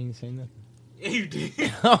ain't say nothing. Yeah, you did. You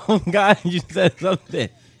Oh God, you said something.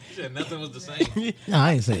 said nothing was the same. No,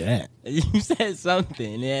 I ain't say that. You said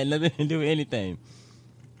something. It had nothing to do with anything.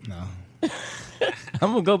 No.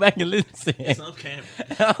 I'm gonna go back and listen. It's on camera.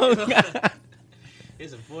 Oh God.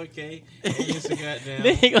 It's in 4K. And it's a goddamn.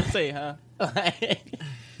 Then he gonna say, huh? Like,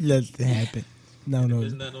 Nothing happened. No,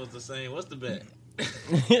 There's no. nothing was the same. What's the bet?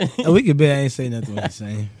 Oh, we could bet I ain't say nothing was the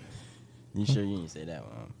same. you sure you didn't say that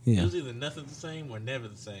one? It Yeah. was either nothing the same or never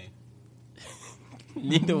the same.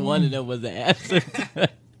 Neither one of them was the answer.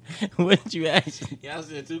 What you actually? Y'all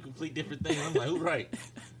said two complete different things. I'm like, who right?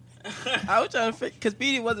 I was trying to figure because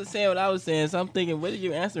Petey wasn't saying what I was saying, so I'm thinking, what are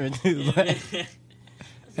you answering to? Like,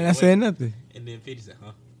 And I said nothing. And then 50 said,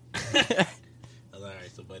 huh? I was like, all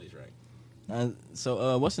right, so Buddy's right.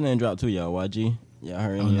 so what's the name drop to y'all? YG? Y'all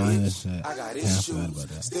heard Oh, any no, of it? that's that. I got Yeah, I issues. forgot about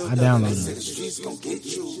that. Still I thugging, they downloaded say it. the streets gon' get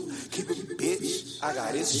you. Keep it, bitch. I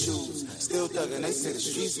got issues. Still thugging, they say the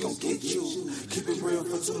streets gon' get you. Keep it real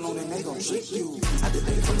for too long and they gon' trick you. I did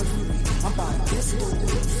they coming for me. I'm buying pistols.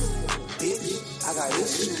 Bitch, I got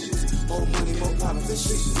issues. More money, more problems. This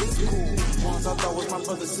shit is cool. Ones I thought was my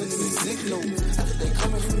brother sending me signals. I did they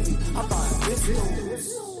coming for me. I'm buying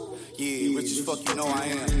pistols. Yeah, rich as fuck, you know I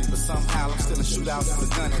am. But somehow I'm still in shootouts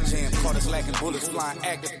with a gun and jam. Caught us lacking bullets flying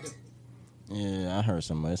active. Yeah, I heard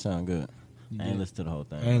some of it. It sound good. I ain't listened to the whole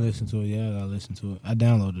I thing. ain't listened to it. Yeah, I gotta listen to it. I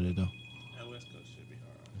downloaded it though. That West Coast should be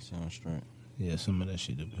hard. It sounds straight. Yeah, some of that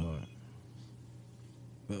shit would be hard.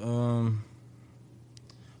 But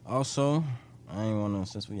also, I ain't wanna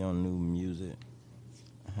since we on new music.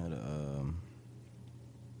 I had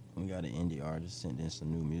we got an indie artist sent in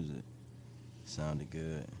some new music. Sounded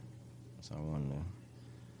good, so I wanted to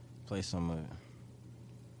play some of it.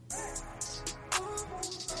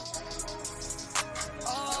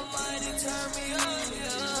 Almighty, turn me on,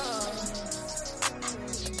 yeah.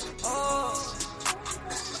 Oh.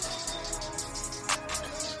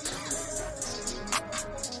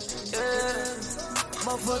 Yeah.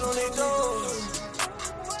 My foot on their door.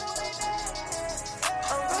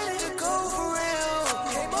 I'm ready to go for real.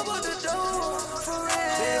 Came up with the door for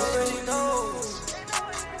real. They already know.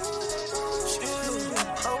 Shit.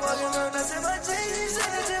 I'm walking around, that's in my jeans.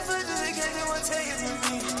 And the difference is they can't even take it from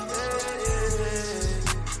me.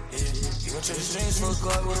 You gon' trade the strings for a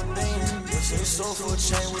guard with a name. You gon' trade soul for a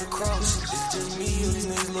chain with a cross. It's just me or these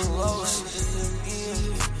niggas look lost.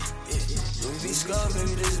 Louis V skull,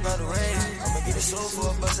 baby, this is not a raid. I'ma get a soul for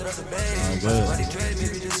a bust it out the bag. Body dread,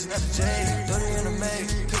 maybe this is not the J. 30 in the mag,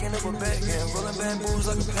 picking up a back and rolling bamboos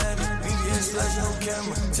like a panda. BBS flashing on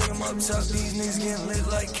camera. Take 'em up top, these niggas getting lit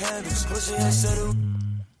like candles. Push your ass settle.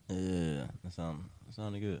 Yeah, that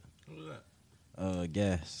sounded good. What was that?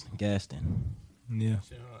 Gaston. Yeah,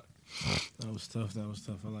 Shit hard. that was tough. That was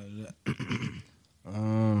tough. I like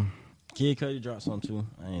that. Kid Cudi dropped some too.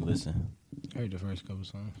 I ain't listen. I heard the first couple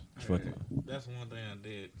songs. Fuck it. That's one thing I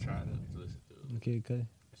did try to listen to. Okay, okay.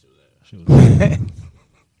 That shit was Shit was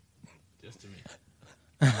just to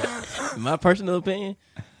me. My personal opinion,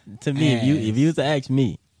 to me, if you was to ask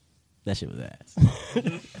me, that shit was ass.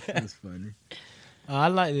 That's funny. I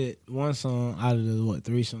liked it. One song out of the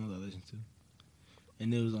 3 songs I listened to,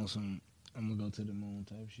 and it was on some "I'm gonna go to the moon"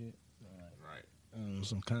 type shit. Right.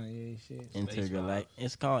 Some Kanye shit. Intergalactic.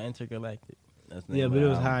 It's called Intergalactic. That's the Yeah, name but of it the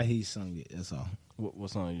was album. how he sung it. That's all. What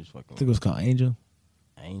song are you fucking I think with? it was called Angel.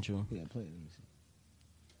 Angel. Yeah, play it. Let me see.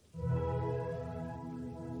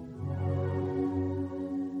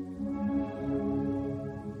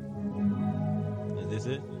 Is this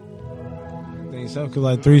it? I think so. Cause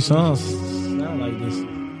like 3 songs sound like this.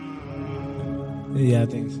 Yeah, I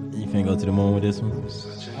think so. You finna go to the moon with this one? I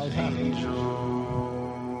was high.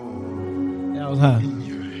 Yeah, I was high.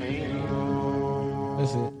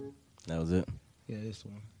 That's it. That was it. Yeah, this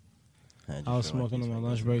one. How'd you I was feel like smoking you on my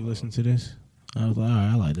was lunch making break this listening to this. I was like, all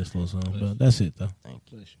right, I like this little song, but that's it though. Thank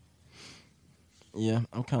you. Yeah,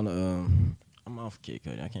 I'm kind of I'm off Kid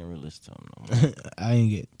Cudi. I can't really listen to him no more.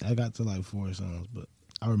 I got to like 4 songs, but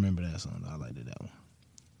I remember that song. I liked it, that one.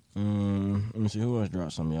 Let me see who else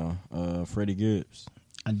dropped some, y'all. Freddie Gibbs.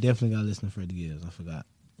 I definitely got to listen to Freddie Gibbs. I forgot.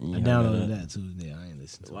 You I heard downloaded that too. Yeah, I ain't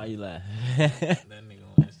listened to Why it. you laugh? That nigga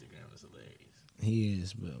on Instagram is hilarious. He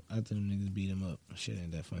is, but after them niggas beat him up, shit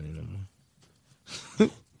ain't that funny no more.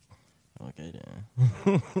 Okay then.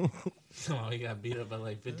 Oh, he got beat up by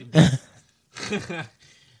like 50 bucks.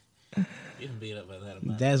 Getting beat up by that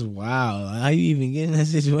amount. That's wild. How you even get in that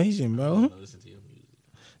situation, I bro? wanna listen to your music.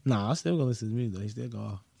 Nah, I still gonna listen to his music though. He still go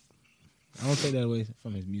off. I don't take that away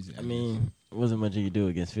from his music. I mean, wasn't much you could do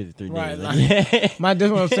against 53 Right, niggas. like-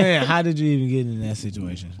 that's what I'm saying. How did you even get in that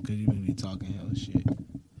situation? Because you be talking hella shit.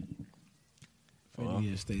 Well. Freddie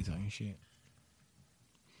Gibbs stay talking shit.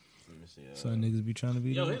 me see. So niggas be trying to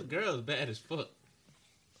be. Yo, his girl is bad as fuck.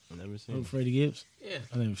 Never Oh, seen. Freddie Gibbs. Yeah.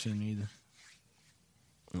 I never seen him either.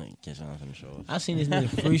 Like, catch on from the show. I seen this nigga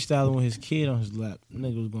freestyling with his kid on his lap.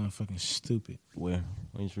 Nigga was going fucking stupid. Where?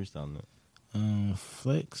 When you freestyling that?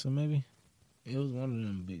 Flex or maybe. It was one of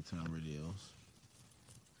them big time radios.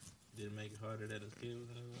 Did it make it harder that his kid was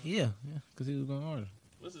in his life? Yeah, because he was going harder.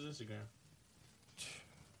 What's his Instagram?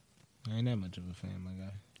 I ain't that much of a fan, my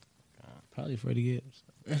guy. Probably Freddie Gibbs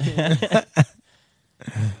Nah,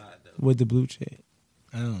 with the blue check.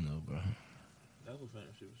 I don't know, bro. that's what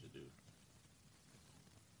famous people should do.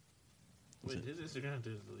 Wait, his Instagram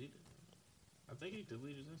just deleted. I think he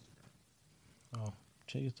deleted his Instagram. Oh,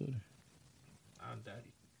 check his Twitter. I doubt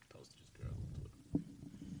he posted his girl on Twitter.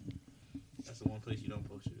 That's the one place you don't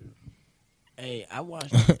post your girl. Hey, I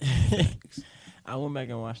watched. I went back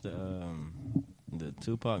and watched the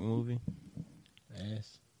Tupac movie.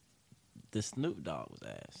 Ass. The Snoop Dogg was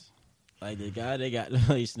ass. Like the guy they got to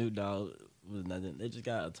play Snoop Dogg was nothing. They just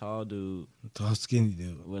got a tall dude Tall, skinny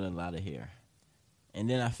dude. with a lot of hair. And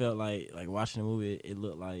then I felt like watching the movie, it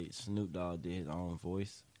looked like Snoop Dogg did his own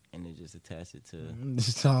voice, and they just attached it to.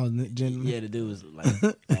 This tall gentleman. Yeah, the dude was like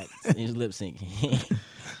he was lip syncing.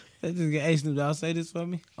 They just get, hey, Snoop Dogg, say this for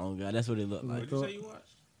me. Oh god, that's what it looked like. What did you say you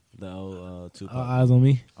watched? The old Tupac. All eyes on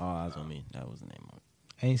me. All Eyes on Me. That was the name of it.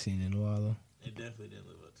 I ain't seen it in a while, though. It definitely didn't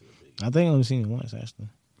live up to the big. I think I only seen it once, actually.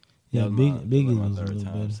 Yeah, That was Biggie my was a third little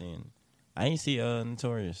time better. seeing it. I ain't see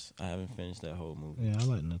Notorious. I haven't finished that whole movie. Yeah, I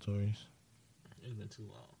like Notorious. It's been too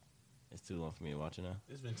long. It's too long for me to watch it now.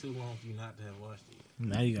 It's been too long for you not to have watched it.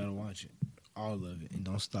 Now you gotta watch it. All of it. And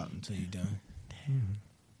don't stop until you're done.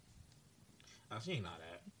 Oh, she ain't all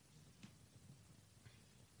that.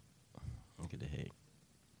 Look at the head.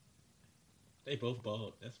 They both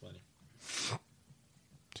bald. That's funny.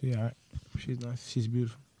 She alright. She's nice. She's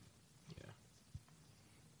beautiful.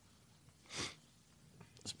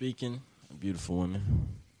 Speaking of beautiful women,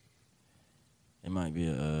 it might be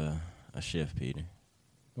a shift, Peter.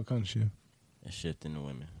 What kind of shit? A shift in the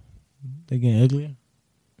women. They getting uglier?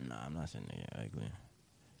 Nah, I'm not saying they're ugly.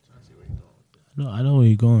 Trying to see where you're going with this. No, I know where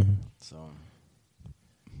you're going. So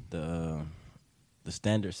the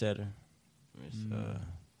standard setter is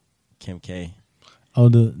Kim K. Oh,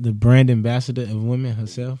 the brand ambassador of women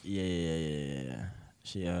herself? Yeah.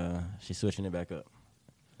 She's switching it back up.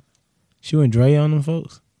 She went Dre on them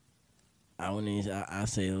folks? I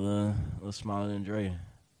say a little smaller than Dre.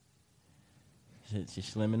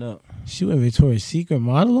 She's slimming up. She went Victoria's Secret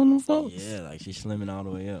model on them folks? Yeah, like she's slimming all the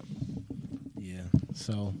way up. Yeah.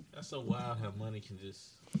 So, That's so wild how money can just.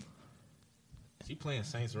 She playing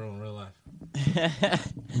Saints Row in real life.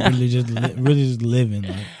 really just living.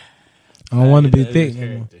 Like, I don't want to be That's thick his no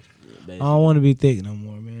more. character. I don't want to be thick no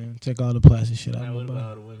more, man. Take all the plastic shit out Now, of what my about body.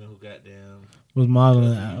 all the women who goddamn Was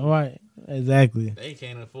modeling. Right. Exactly. they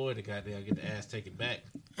can't afford to goddamn get the ass taken back?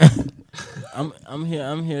 I'm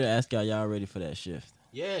here to ask y'all ready for that shift?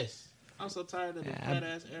 Yes, I'm so tired of the fat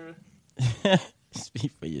ass era.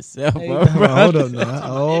 Speak for yourself, Hey, bro. hold up I'm now. talking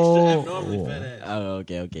Oh. about extra abnormally fat ass. Oh,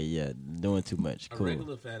 okay, yeah. Doing too much. A Cool.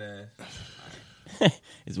 regular fat ass.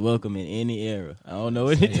 It's welcome in any era. I don't know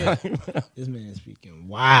what you're talking about. This man is speaking.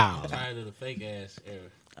 Wow. I'm tired of the fake ass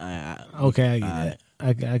era. Okay, I get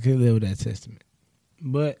that. I could live with that testament.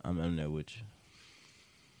 But I'm there with you.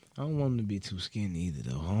 I don't want him to be too skinny either,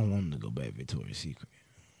 though. I don't want him to go back Victoria's Secret.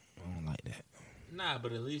 I don't like that. Nah,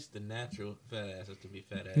 but at least the natural fat ass has to be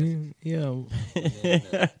fat ass.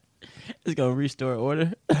 Yeah. It's gonna restore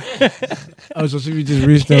order. Oh, so should we just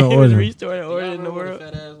restart order? Restore the order Y'all in the remember world. what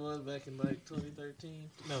a fat ass was back in like 2013?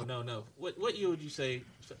 No. What year would you say?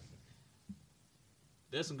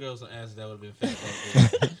 There's some girls on asses that would have been fat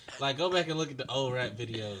back then. Like, go back and look at the old rap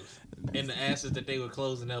videos and the asses that they were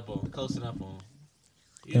closing up on.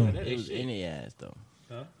 You know, that It ain't was shit. any ass though.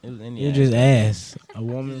 Huh? It was any You're ass. just ass. A It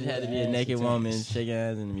woman just had to with be a ass naked attacks. woman shaking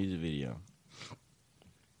ass in the music video.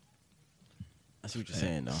 I see what you're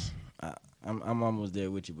saying though. I'm almost there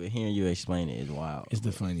with you, but hearing you explain it is wild. It's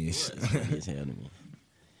the funniest. It's funny as hell to me.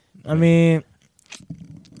 I mean,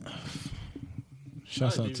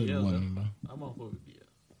 shouts I out like to the BBL, women, bro. I'm on for BBL.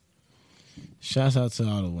 Shouts out to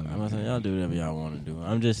all the I'm women. gonna say y'all do whatever y'all want to do.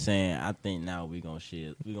 I'm just saying. I think now we gonna see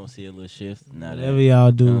a little shift. Now that Whatever y'all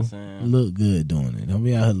you know do, what I'm saying? look good doing it. Don't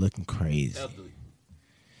be out here looking crazy. Healthily.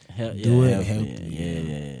 Hell, do it healthy, healthy,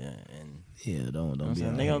 yeah. And Yeah, don't you know what I'm be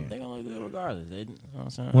saying? out They here. gonna look good regardless. They, you know what I'm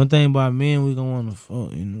saying? One thing about men, we gonna want to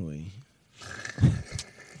fuck anyway.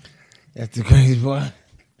 That's the crazy part.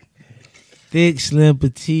 Thick, slim,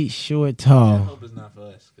 petite, short, I tall. hope it's not for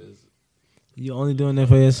us, because You only doing that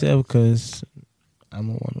for yourself because I'm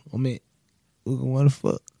gonna want to. I mean, we gonna want to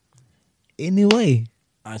fuck anyway.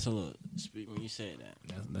 All right, so look, speak when you said that.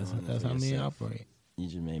 That's how men operate. You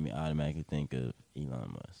just made me automatically think of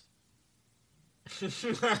Elon Musk.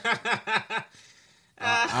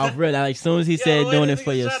 I've read like as soon as he said doing it for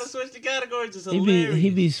Trying to yourself. switch the categories is He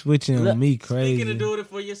hilarious. be switching Look, on me Speaking crazy. of doing it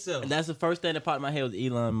for yourself. That's the first thing that popped in my head was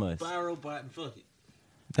Elon Musk. Buy a robot and fuck it.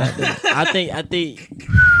 I think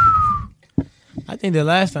I think the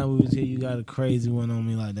last time we was here, you got a crazy one on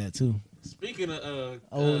me like that too. Speaking of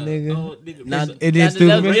Old nigga. old nigga. Nah, It nah, is that too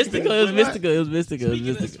was mystical. mystical. It was mystical. It was mystical. It was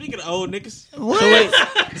mystical. Speaking of old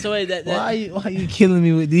niggas, So wait, Why you killing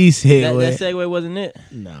me with these head? that segue wasn't it?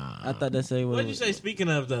 Nah, I thought that segue. what'd you say? Speaking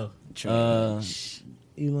of though,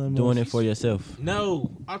 Elon doing Musk. it for yourself.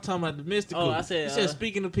 no, I'm talking about the mystical. Oh, I said, you said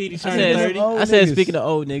speaking of Petey I turning said, 30. old I said niggas. speaking of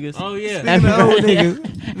old niggas. Oh yeah. Speaking of old Happy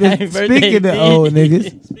niggas. birthday, Speaking of P. old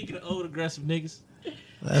niggas. Speaking of old aggressive niggas,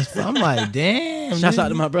 I'm like, damn. Shouts out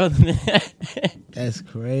to my brother. Man. That's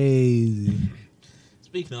crazy.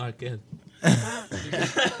 speaking of R. Kelly,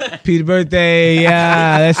 Peter birthday,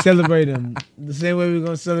 yeah. Let's celebrate him. The same way we're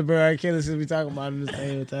gonna celebrate our killer since we talking about him the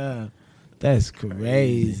same time. That's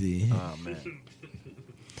crazy. Oh man.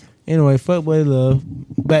 Anyway, fuck boy love.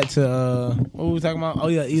 Back to what were we talking about? Oh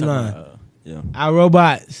yeah, Elon. Yeah, Our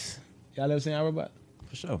robots. Y'all ever seen Our Robot?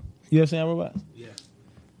 for sure. You ever seen Our Robot? yeah.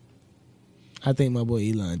 I think my boy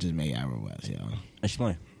Elon just made Our Robots, y'all.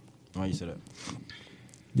 Explain. Why you said that?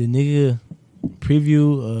 The nigga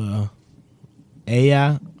preview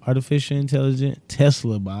AI, artificial intelligent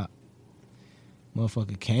Tesla bot.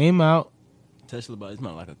 Motherfucker came out Tesla, but it's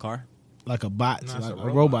not like a car. like a bot, No, so it's like a a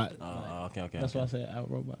robot. robot. Okay. That's why I said Our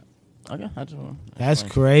Robot. Okay, I just want. That's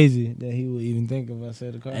crazy that he would even think of I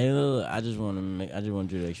said a car. Hey, look, I just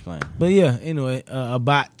want you to explain. But yeah, anyway, a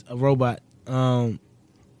robot.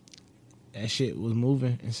 That shit was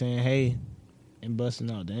moving and saying hey and busting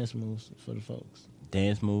out dance moves for the folks.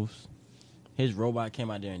 Dance moves. His robot came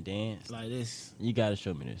out there and danced. Like this. You gotta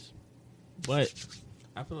show me this. But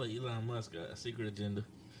I feel like Elon Musk got a secret agenda.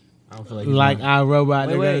 I don't feel like Like Our Robot,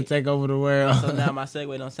 Wait, they're gonna wait. take over the world. So now my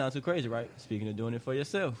segue don't sound too crazy, right? Speaking of doing it for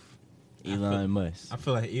yourself, Elon Musk. I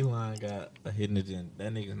feel like Elon got a hidden agenda.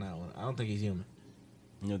 That nigga's not one. I don't think he's human.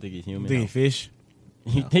 You don't think he's human? Thinking fish.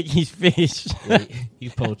 You think he's fish?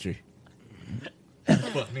 He's poultry.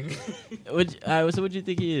 Fuck, nigga. All right, so what you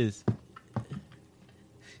think he is?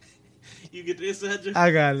 You get the inside joke? I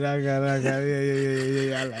got it. Yeah. I got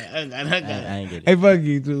it. I ain't get it. Hey, fuck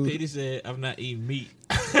you, too. Petey said, I'm not eating meat.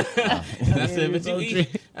 I said, but you poultry.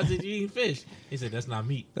 eat. I said, you eating fish. He said, that's not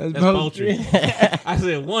meat. That's That's poultry. poultry. I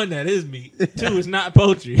said, one, that is meat. Two, it's not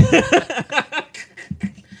poultry.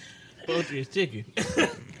 Poultry is chicken.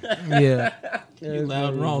 Yeah. You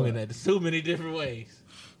loud wrong in that. There's too many different ways.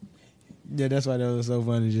 Yeah, that's why that was so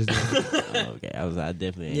funny just then. Okay, I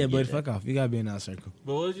definitely. Ain't Yeah, get but that. fuck off. You gotta be in our circle.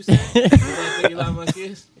 But what was you saying? What do you think Elon Musk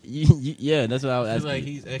is? Yeah, that's what I was I feel asking. like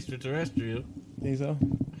he's extraterrestrial. Think so?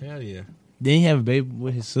 Hell yeah. Didn't he have a baby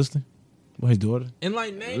with his sister? With his daughter? And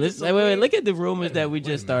like, name Listen, wait. Look at the rumors Wait a that we minute,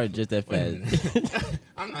 just wait a started just that Wait a fast. minute.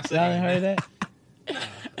 I'm not Y'all ain't saying heard that?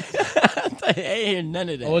 I ain't hear none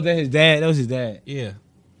of that. Oh, was that his dad? That was his dad. Yeah.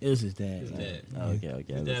 It was his dad. His dad. Okay.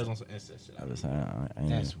 His dad was on some incest shit. I was saying, I ain't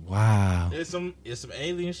That's wow. It's some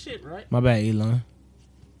alien shit, right? My bad, Elon.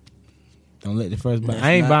 Don't let the first buy. That's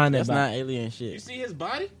I ain't not- buying that. That's Buy. not alien You shit. see his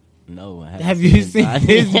body? No, I haven't Have you seen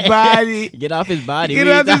his body? Get off his body. Get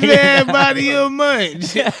What out you this talking man about? body, you a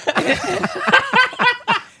munch.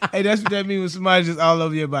 Hey, that's what that means when somebody's just all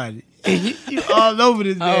over your body. You all over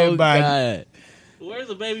this man Oh body. God. Where's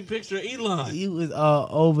a baby picture of Elon? You was all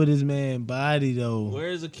over this man body though.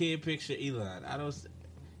 Where's a kid picture of Elon? I don't.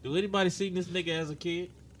 Do anybody seen this nigga as a kid?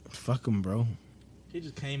 Fuck him, bro. He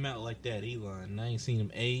just came out like that, Elon. And I ain't seen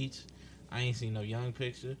him age. I ain't seen no young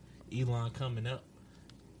picture. Elon coming up.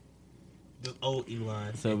 Just old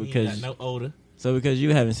Elon. So And he because- ain't got no older. So because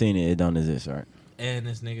you haven't seen it, it don't exist, right? And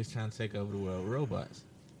this nigga's trying to take over the world with robots.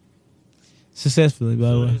 Successfully, by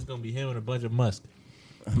the So way. it's gonna be him and a bunch of Musk.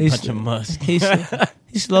 A He's- bunch of musk.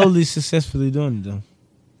 He's slowly successfully doing it though.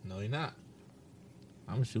 No, he not.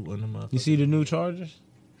 I'm gonna shoot one of them motherfuckers. You see the new Chargers?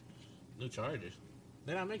 New Chargers.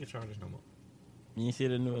 They're not making Chargers no more. You see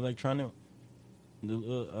the new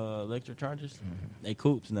electric chargers? They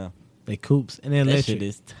coupes now. They coupes and they're That electric. shit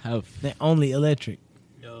is tough. They're only electric.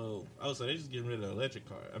 Yo, oh, so they just getting rid of the electric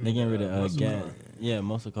car. I They mean, getting rid of muscle gas. car. Yeah,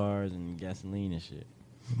 muscle cars and gasoline and shit.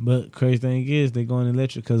 But crazy thing is, they're going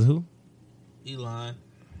electric because who? Elon.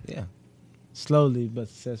 Yeah. Slowly but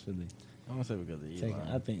successfully. I want to say because of Taking, Elon.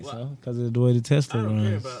 I think What? so. Because of the way the I Tesla don't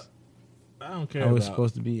care runs. about. I don't care Always about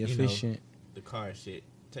supposed to be you know, efficient. the car shit.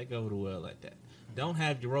 Take over the world like that. Don't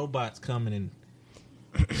have your robots coming and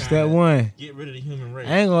Step one. Get rid of the human race.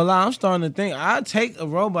 I ain't gonna lie, I'm starting to think I'll take a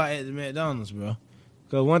robot at the McDonald's, bro.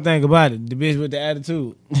 Cause one thing about it, the bitch with the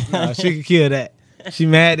attitude, she could kill that. She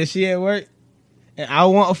mad that she at work, and I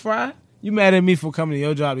want a fry. You mad at me for coming to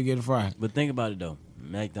your job to get a fry? But think about it though.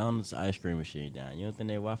 McDonald's ice cream machine down. You don't think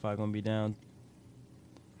their Wi-Fi gonna be down?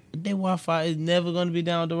 Their Wi-Fi is never gonna be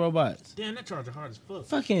down with the robots. Damn, that charger hard as fuck.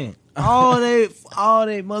 Fucking all they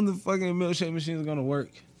motherfucking milkshake machines are gonna work.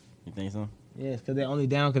 You think so? Yes, cause they're only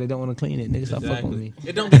down because they don't want to clean it. Nigga, stop fucking with me.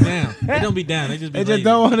 It don't be down. It don't be down. They just be They lazy. just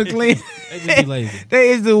don't want to clean. They just be lazy. They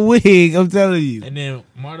is the wig. I'm telling you. And then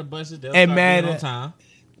Marta buses, they'll And start mad being on at- time.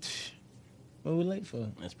 What we late for?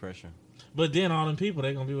 That's pressure. But then all them people,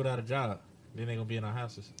 they gonna be without a job. Then they gonna be in our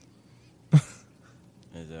houses.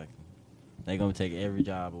 Exactly. They gonna take every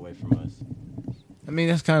job away from us. I mean,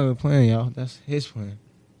 that's kind of the plan, y'all. That's his plan.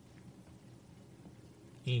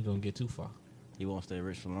 He ain't gonna get too far He won't stay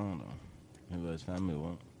rich for long though. His family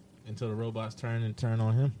won't. until the robots turn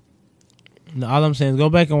on him. No, all I'm saying is go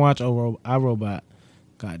back and watch iRobot.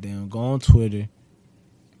 Goddamn, go on Twitter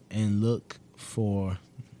and look for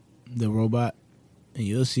the robot, and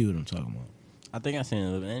you'll see what I'm talking about. I think I seen it a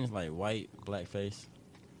little bit. And it's like white, black face.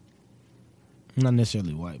 Not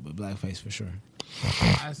necessarily white, but blackface for sure.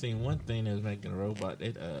 I seen one thing that was making a robot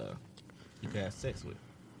that you could have sex with.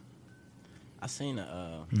 I seen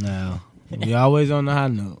No, we always on the high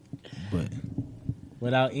note, but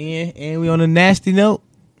without Ian, and we on a nasty note.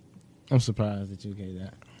 I'm surprised that you gave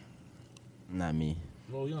that. not me.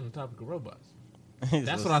 Well, we on the topic of robots.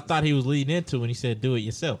 That's what I thought he was leading into when he said do it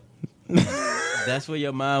yourself. That's where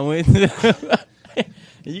your mind went.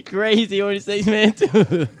 You crazy on the sex man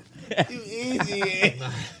too. You easy.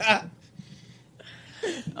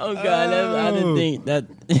 Oh God, I didn't think that.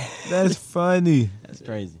 That's funny. That's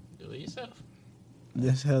crazy. Do it yourself.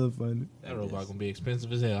 That's hella funny. That robot gonna be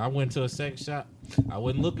expensive as hell. I went to a sex shop. I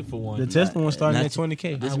wasn't looking for one. The Tesla one starting Not- at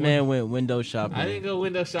 $20K. This man went window shopping. I didn't go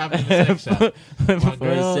window shopping in the sex shop. for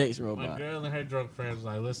girl- a sex My robot. girl and her drunk friends was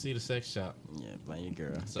like, let's see the sex shop. Yeah, blame your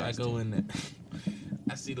girl. So I go in there.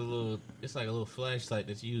 I see the little, it's like a little flashlight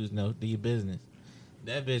that you use, do your business.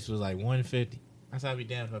 That bitch was like $150. I said I'd be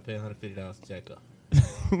damned if I paid $150 to check up.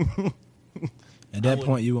 At that I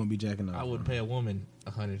point, you won't be jacking off. I wouldn't pay a woman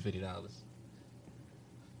 $150.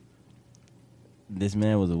 This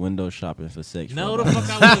man was a window shopping for sex. No, robot. the fuck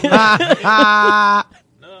I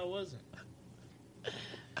wasn't. No, I wasn't.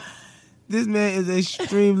 This man is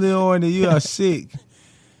extremely horny. You are sick.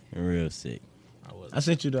 Real sick. I wasn't. I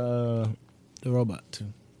sent you the robot too,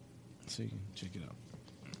 so you can check it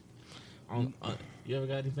out. You ever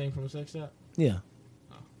got anything from a sex shop? Yeah,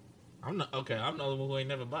 I'm not okay. I'm the only one who ain't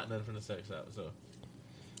never bought nothing from the sex shop. So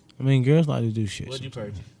I mean, girls like to do shit. what'd you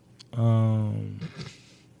purchase?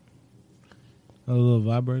 A little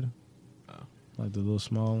vibrator, Oh. like the little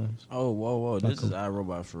small ones, Oh, whoa. Like This a- is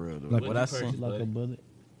iRobot for real, though. like what a- I purchase? seen. like Buddy. a bullet.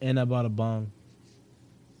 And I bought a bomb.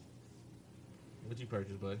 What'd you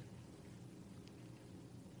purchase, buddy?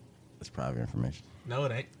 It's private information. No,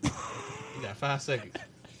 it ain't. You got 5 seconds,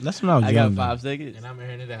 That's when I was I young. got though. 5 seconds. and I'm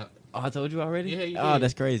airing it out. Oh, I told you already? Yeah, you Oh, did.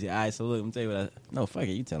 that's crazy. All right, so look, I'm going to tell you what No, fuck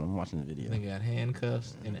it. You tell him. I'm watching the video. Nigga got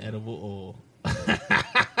handcuffs and edible oil.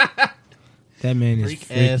 That man is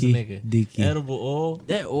Freak ass freaky, nigga. dicky. Edible oil.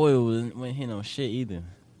 That oil wasn't hit on shit either.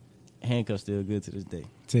 Handcuffs still good to this day.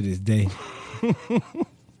 To this day,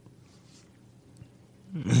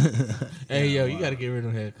 Hey, yo, you gotta get rid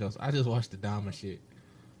of handcuffs. I just watched the Dahmer shit,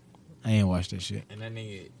 I ain't watched that shit. and that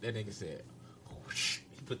nigga said, whoosh,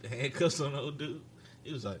 he put the handcuffs on the old dude.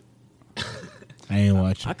 He was like, I ain't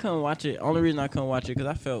watching. I couldn't watch it. Only reason I couldn't watch it because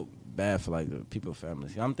I felt bad for like the people's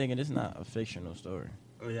families. I'm thinking it's not a fictional story.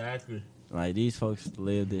 oh yeah, actually. Like these folks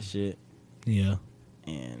lived this shit Yeah,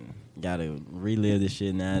 and gotta relive this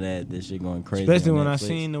shit now that this shit going crazy. especially on when I Netflix.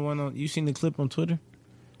 seen the one on. You seen the clip on Twitter,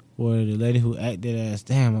 where the lady who acted as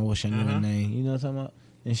damn, I wish I knew her name. You know what I'm talking about?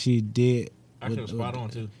 And she did. Actually, was spot on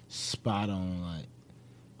too. Spot on. Like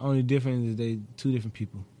only difference is they two different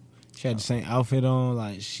people. She had the same outfit on.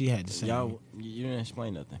 Like she had the same. Y'all, you didn't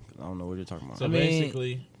explain nothing. 'Cause I don't know what you're talking about. So I mean,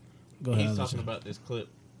 basically, Go ahead. he's I'll talking listen. about this clip.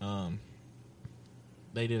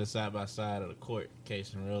 They did a side by side of the court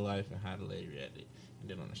case in real life and how the lady reacted, and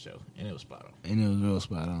then on the show, and it was spot on. And it was real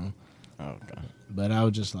spot on. Oh, okay. But I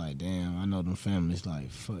was just like, damn, I know them families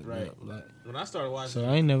like fuck Right. up. Like, When I started watching, so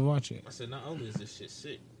I ain't never watch it. I said, not only is this shit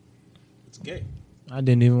sick, it's gay. I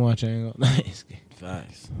didn't even watch it. I ain't gonna- It's good.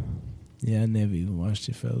 Facts. Yeah, I never even watched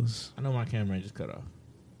it, fellas. I know my camera ain't just cut off.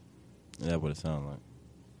 That's what it sounds like.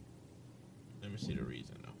 Let me see the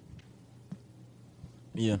reason though.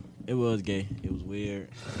 Yeah, it was gay. It was weird.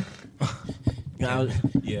 I was-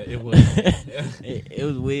 Yeah, it was. it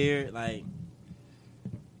was weird. Like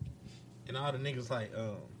And all the niggas like,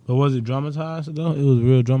 But was it dramatized though? It was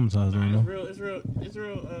real dramatized, though, no? it's real.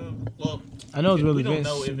 Well, I know it's really we don't good,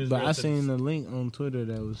 know if it's but real I to seen this. the link on Twitter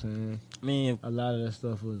that was saying I mean, a lot of that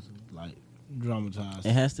stuff was like dramatized,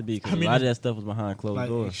 it has to be because I mean, a lot of that stuff was behind closed like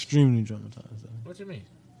doors. extremely dramatized. Though. What you mean?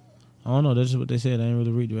 I don't know. That's just what they said. I didn't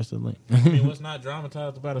really read the rest of the link. I mean, what's not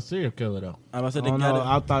dramatized about a serial killer though? I said I they don't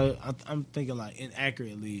got know. it. I'm thinking like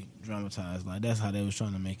inaccurately dramatized. Like that's how they was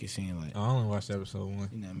trying to make it seem like. I only watched episode 1.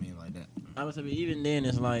 You know what I mean? Like that. I would say, but even then,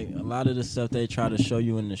 it's like a lot of the stuff they try to show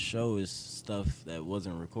you in the show is stuff that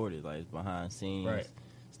wasn't recorded, like it's behind scenes Right.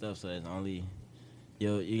 stuff. So it's only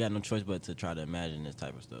you got no choice but to try to imagine this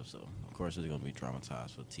type of stuff. So of course it's gonna be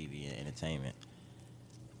dramatized for TV and entertainment.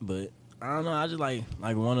 But I don't know. I just like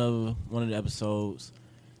one of the episodes,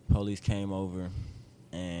 police came over,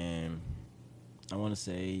 and I want to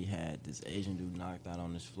say he had this Asian dude knocked out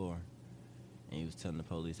on this floor, and he was telling the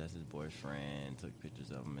police that's his boyfriend, took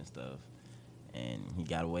pictures of him and stuff. And he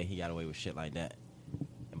got away with shit like that.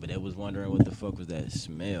 But they was wondering what the fuck was that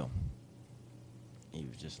smell. He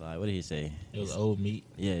was just like, what did he say? It was old meat.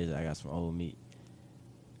 Yeah, he's like, I got some old meat.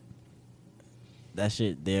 That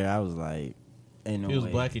shit there, I was like, ain't no If he was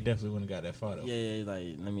way. black, he definitely wouldn't have got that far though. Yeah, he's like,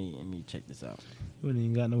 let me check this out. You wouldn't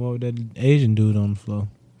even got no more with that Asian dude on the floor.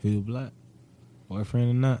 If he was black, boyfriend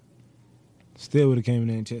or not, still would have came in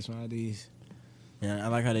there and checked some IDs. Yeah, I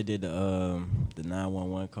like how they did the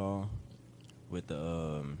 911 call with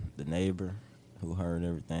the neighbor who heard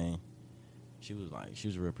everything. She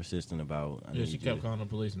was real persistent about. Yeah, she kept calling the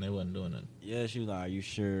police and they wasn't doing nothing. Yeah, she was like, "Are you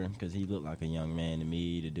sure?" Because he looked like a young man to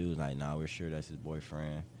me. The dude was like, "Nah, we're sure that's his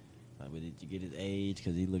boyfriend." Like, but did you get his age?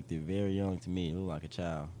 Because he looked very young to me. He looked like a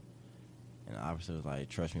child. And the officer was like,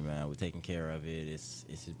 "Trust me, man. We're taking care of it. It's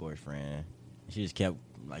his boyfriend." And she just kept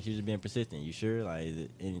she was just being persistent. You sure? Like, is there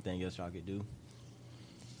anything else y'all could do?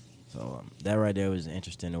 So that right there was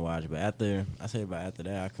interesting to watch. But after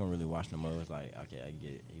that, I couldn't really watch no more. It was like, okay, I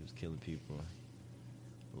get it. He was killing people,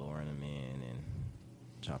 luring them in, and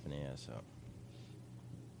chopping their ass up.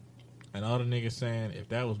 And all the niggas saying, if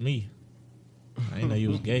that was me, I didn't know you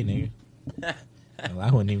was gay, nigga. Well, I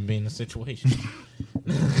wouldn't even be in the situation.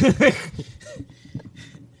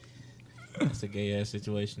 That's a gay ass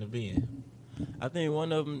situation to be in. I think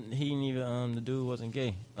one of them, he didn't even, the dude wasn't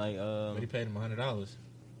gay. Like, But he paid him $100.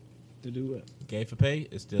 To do what? Gay for pay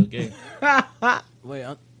is still gay. wait,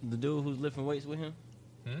 the dude who's lifting weights with him?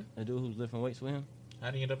 The dude who's lifting weights with him? How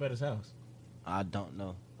did he end up at his house? I don't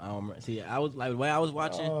know. I don't remember. See, I was like, the way I was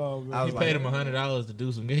watching, I He was paid like, him $100 to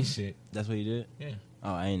do some gay shit. that's what he did? Yeah.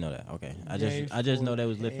 Oh, I didn't know that. Okay. Gay I just know for they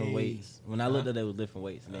was lifting pay. weights. When I looked at they was lifting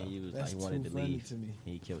weights, and then he was That's like, he wanted too to funny leave. to me.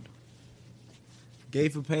 He killed Gay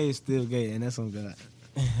for pay is still gay, and that's on God.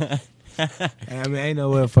 him. I mean, ain't no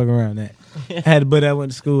way to fuck around that. I had a buddy that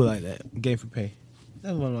went to school like that. Gay for pay.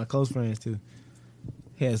 That was one of my close friends too.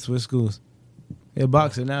 He had switched schools. He a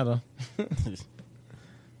boxer now though.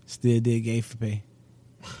 Still did gay for pay.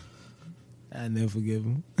 I never forgive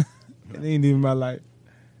him. It ain't even my life.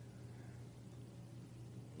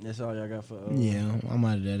 That's all y'all got for. Yeah, I'm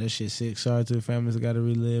out of there. That shit sick. Sorry to the families that got to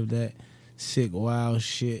relive that sick, wild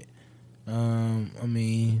shit. I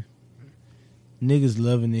mean, niggas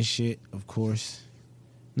loving this shit, of course.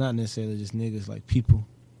 Not necessarily just niggas, like people,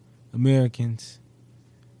 Americans.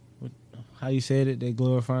 How you said it? They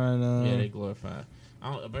glorifying. Yeah, they glorify.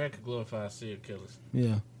 America glorifies serial killers.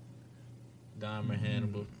 Yeah, Dahmer,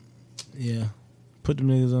 Hannibal. yeah. Put them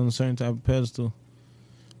niggas on a certain type of pedestal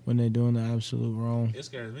when they doing the absolute wrong. It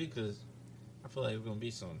scares me because I feel like we're gonna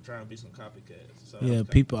be trying to be some copycats. So Yeah,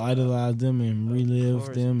 people idolize them and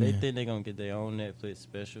relive them. They and- think they're gonna get their own Netflix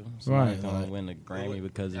special. Right, Somebody's gonna like- win a Grammy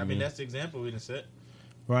because of I mean, me. that's the example we done set.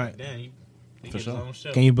 right. Damn, he For gets his sure. own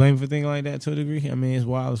show. Can you blame for thinking like that to a degree? I mean, it's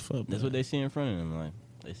wild as fuck. That's bro. what they see in front of them. Like,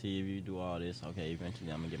 they see if you do all this, okay,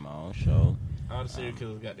 eventually I'm gonna get my own show. All the serial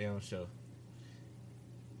killers got their own show.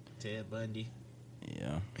 Ted Bundy.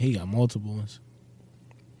 Yeah. He got multiple ones.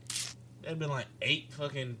 There's been like 8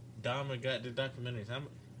 fucking Dahmer got the documentaries.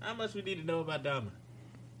 How much we need to know about Dahmer?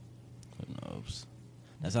 Who knows?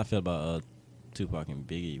 That's how I feel about Tupac and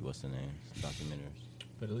Biggie. What's the name? Documentaries.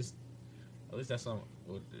 But at least that's something.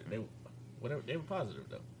 They were positive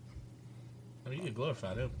though. I mean, you can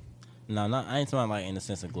glorify them. No, I ain't talking like in the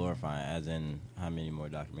sense of glorifying, as in how many more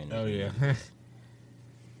documentaries. Oh yeah,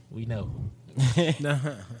 we know. Yeah,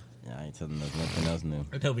 I ain't telling us nothing else new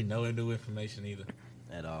There'll be no new information either.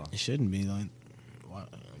 at all. It shouldn't be like, wow,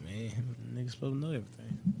 man, niggas supposed to know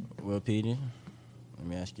everything. Well, Petey, let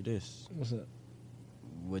me ask you this: What's up,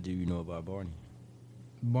 what do you know about Barney?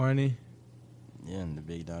 Barney? Yeah, and the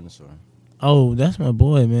big dinosaur. Oh, that's my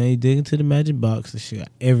boy, man. He dig into the magic box and shit. Got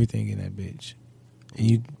everything in that bitch. And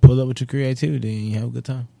you pull up with your creativity and you have a good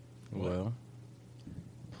time. Well,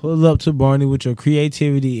 Pull up to Barney with your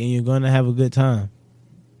creativity and you're gonna have a good time.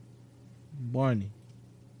 Barney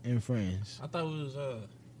and friends. I thought it was.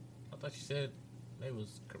 I thought you said they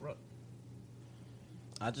was corrupt.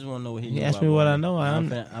 I just want to know what he He knew asked about me what I Barney.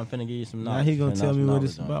 know. I'm finna give you some Now knowledge. he gonna Finna tell know me some what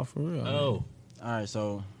it's knowledge on about for real. Oh, All right,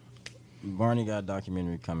 so Barney got a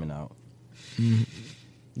documentary coming out. Mhm.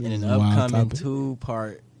 In This an is a wild upcoming topic.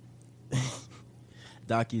 2-part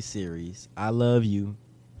docu-series, I Love You,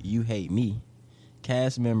 You Hate Me,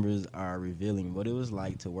 cast members are revealing what it was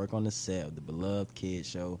like to work on the set of the beloved kids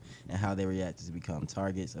show and how they reacted to become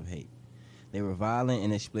targets of hate. They were violent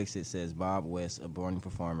and explicit, says Bob West, a Barney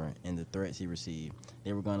performer, and the threats he received.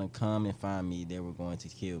 They were going to come and find me. They were going to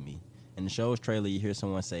kill me. In the show's trailer, you hear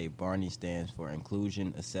someone say Barney stands for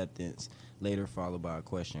inclusion, acceptance, later followed by a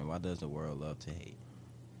question, why does the world love to hate?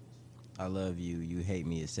 I Love You, You Hate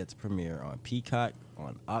Me is set to premiere on Peacock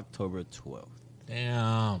on October 12th.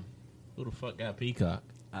 damn. Who the fuck got Peacock?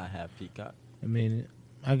 I have Peacock. I mean,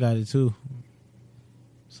 I got it too.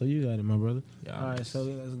 So you got it, my brother. Yeah, All right, so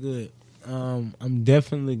that's good. I'm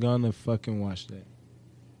definitely gonna fucking watch that.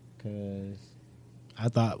 Cause I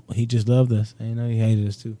thought he just loved us. I didn't know he hated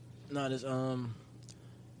us too. No, this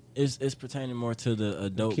it's pertaining more to the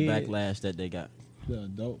adult kid. backlash that they got. The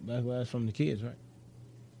adult backlash from the kids, right?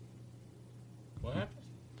 What happened?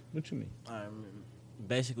 What you mean?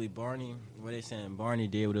 Basically, Barney, what they saying, Barney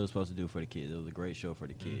did what it was supposed to do for the kids. It was a great show for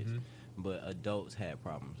the kids. Mhm. But adults had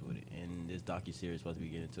problems with it. And this docuseries is supposed to be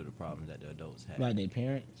getting to the problems that the adults had. Like their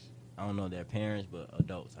parents? I don't know their parents, but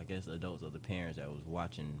adults. I guess adults are the parents that was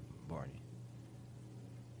watching Barney.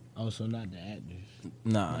 Oh, so not the actors.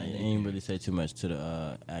 Nah, Right, it they ain't really say too much to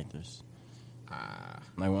the actors. Ah,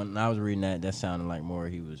 Like when I was reading that sounded like more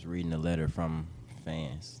he was reading a letter from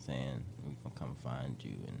fans saying we gonna come find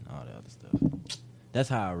you and all that other stuff. That's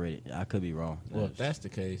how I read it. I could be wrong. well, if that's the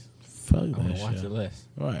case, Fuck I'm that gonna watch shit. it less.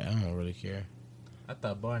 Right, I don't really care. I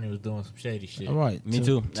thought Barney was doing some shady shit. All right. Me to-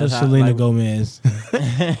 too. To That's how- Selena like- Gomez.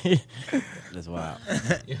 That's wild.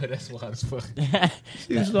 Yeah, that's wild as fuck.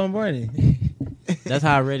 She was on Barney. That's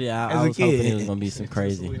how I read it. As I a was hoping kid. it was gonna be some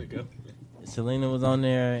crazy. Selena Gomez. Selena was on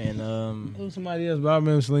there and It was somebody else, but I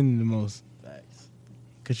remember Selena the most. facts.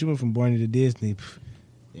 Because she went from Barney to Disney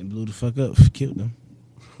and blew the fuck up. Killed them.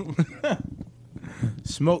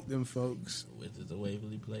 Smoked them folks. Wizards of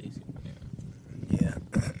Waverly Place. Yeah.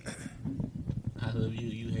 I love you.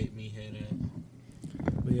 You hate me. Head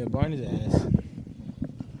ass. But yeah, Barney's ass.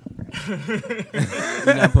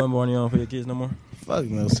 You not putting Barney on for your kids no more? Fuck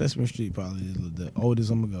no. Sesame Street probably is the oldest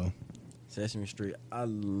I'm going to go. Sesame Street. I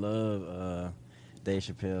love Dave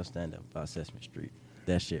Chappelle stand up about Sesame Street.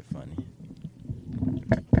 That shit funny.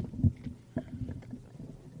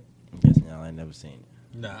 I'm guessing y'all ain't never seen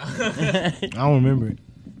Nah. I don't remember it.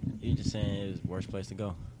 it. You just saying it was the worst place to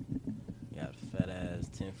go. You got a fat ass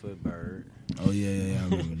 10-foot bird. Oh, yeah, I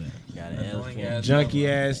remember that. Got an Annoying elephant. ass Junkie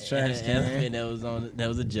ass Had trash an can. elephant that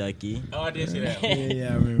was a junkie. Oh, I did see that.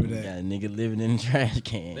 Yeah, I remember Got that. a nigga living in a trash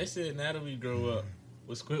can. They said now that we grow up,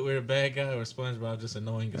 was Squidward a bad guy or SpongeBob just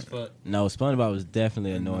annoying as fuck? No, SpongeBob was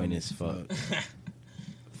definitely annoying as fuck.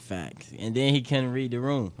 Facts. And then he couldn't read the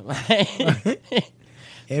room.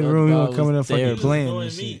 Every room he was SpongeBob coming up was fucking terrible. He was playing annoying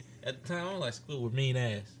and me. shit. At the time, I was like, Squidward mean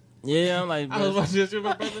ass. Yeah, I'm like, I was bro, watching this with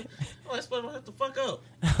my brother. I'm like, SpongeBob, shut the fuck up.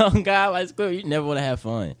 oh God, like Squidward, you never want to have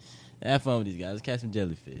fun. Have fun with these guys. Catch some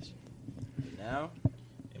jellyfish. Now,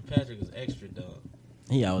 And Patrick was extra dumb.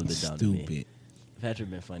 he always been dumb to me. Stupid. Patrick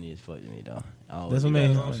been funny as fuck to me though. That's what He got made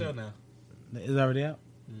his him own funny. show now. Is it already out?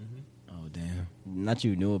 Mm-hmm. Oh, damn. Not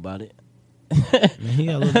you knew about it. Man, he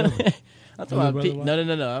got a little brother. I'm talking about brother Pete. watch?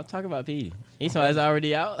 No. I'm talking about Petey. He's it's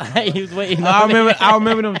already out. He was waiting. I on it. remember. I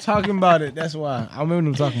remember them talking about it. That's why. I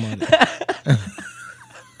remember them talking about it.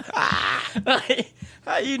 Like,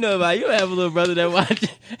 how you know about it? You don't have a little brother that watch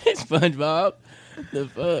SpongeBob. The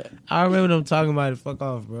fuck? I remember them talking about it. Fuck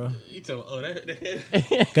off, bro. You told me, oh,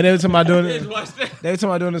 that. Cause they were talking about doing Just it. watch that. They were talking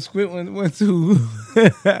about doing the squid one too.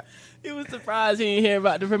 He was surprised he didn't hear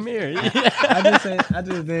about the premiere. I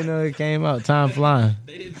just didn't know it came out. Time flying.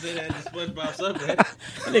 They didn't say that in the SpongeBob subreddit.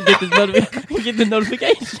 I didn't get the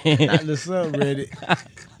notification. Not the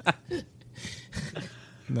subreddit.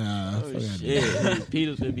 Nah. Oh, fuck out of shit. here.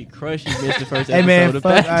 Peter's gonna be crushed. He missed the first Hey, episode man, of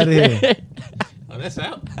fuck Patrick. outta here. Oh, that's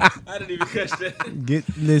out? I didn't even catch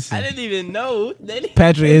that. Listen. I didn't even know.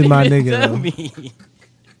 Patrick they is my didn't nigga, tell though. me.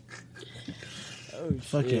 Oh,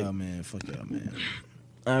 Fuck shit. y'all, man. Fuck y'all, man.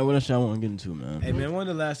 All right, what else y'all want to get into, man? Hey, man, when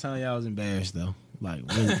the last time y'all was embarrassed, though? Like,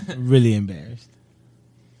 really, really embarrassed?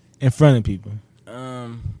 In front of people. I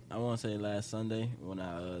want want to say last Sunday when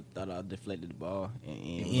I thought I deflected the ball and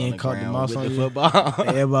was Ian on the caught the ground mouse with on the you? football.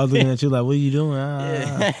 Everybody looking at you like, what are you doing?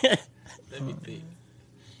 Yeah. Let me think.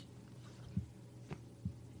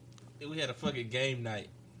 We had a fucking game night.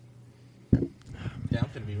 Yeah, I'm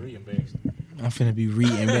finna be re-embarrassed. I'm finna be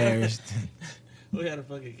re-embarrassed. We had a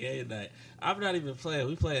fucking game night. I'm not even playing.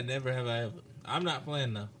 We playing Never Have I Ever. I'm not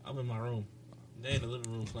playing though. I'm in my room. They in the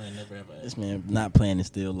living room playing Never Have I Ever. This man not playing is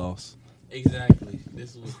still lost. Exactly.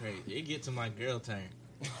 This was crazy. It get to my girl turn.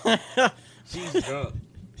 She's drunk.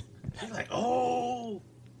 She's like, oh,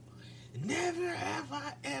 never have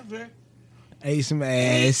I ever. Ate some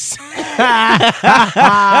ass.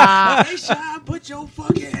 Hey, Sean, put your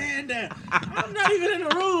fucking hand down. I'm not even in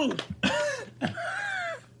the room.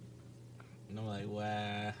 And I'm like,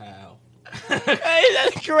 wow. Hey,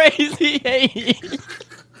 that's crazy. Hey.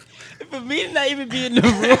 For me to not even be in the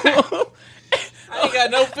room. I ain't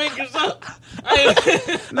got no fingers up.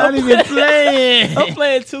 Not even playing. I'm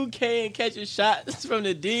playing 2K and catching shots from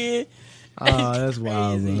the den. Oh, that's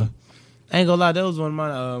wild, Crazy. bro. I ain't gonna lie, that was one of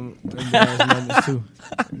my embarrassing moments too.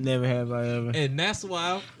 Never have I ever. And that's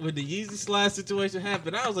why when the Yeezy slide situation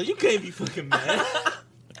happened, I was like, you can't be fucking mad.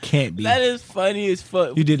 Can't be. That is funny as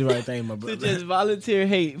fuck. You did the right thing, my To brother. just volunteer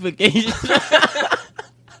hate for Asian.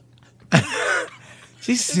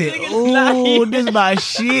 She said, nigga's not "Oh, here." this is my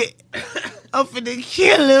shit. I'm finna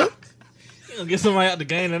kill him. You gonna get somebody out the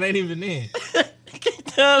game that ain't even in.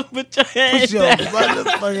 Put your hand Put your down.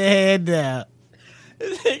 motherfucking head down,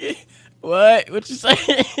 What you say?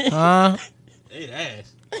 huh? Ate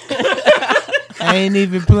ass. I ain't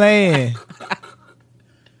even playing.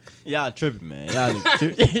 Y'all tripping, man. Y'all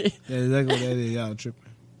tripping. That's exactly what that is. Y'all tripping.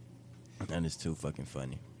 That is too fucking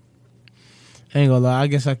funny. I ain't gonna lie. I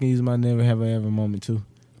guess I can use my never have I ever moment too.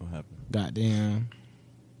 What happened? Goddamn.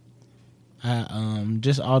 I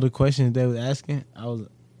just all the questions they was asking, I was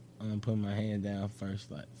putting my hand down first,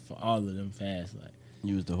 like for all of them fast, like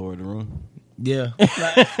You was the whore of the room. yeah.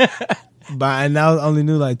 But and I only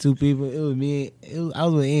knew like two people. It was me. I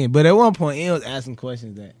was with Ian, but at one point Ian was asking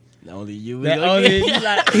questions that Only you was that okay. only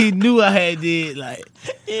like he knew I had did like.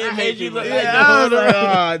 It made you look Yeah, like the I whore was of the like, room.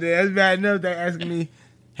 oh, damn, that's bad enough. They asking me,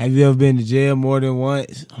 have you ever been to jail more than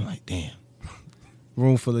once? I'm like, damn.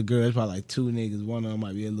 Room full of girls, probably like two niggas. One of them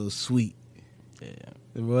might be a little sweet. Yeah.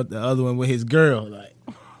 The other one with his girl. Like,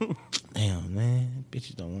 damn, man.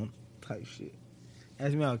 Bitches don't want type shit.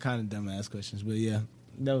 Ask me all kind of dumbass questions, but yeah,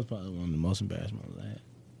 that was probably one of the most embarrassing moments I had.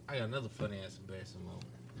 I got another funny ass embarrassing moment.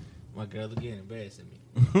 My girl again embarrassing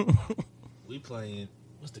me. We playing,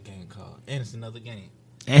 what's the game called? And it's another game.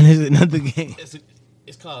 And there's another game.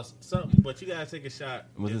 It's called something, but you gotta take a shot.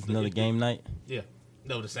 Was If this the- another if the- game night? Yeah.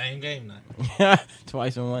 No, the same game night.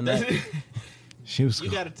 Twice in one night. She was You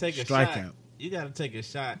gotta take a strikeout. shot. You gotta take a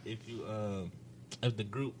shot if you if the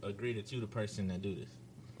group agree that you the person that do this.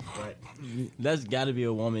 Right? That's got to be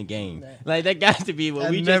a woman game. Like that got to be what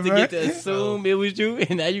I've we just to never- get to assume it was you,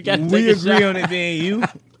 and now you got to take We a agree shot. on it being you.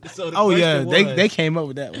 So the Oh yeah, question they was- came up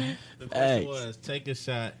with that one. The question Hey. was take a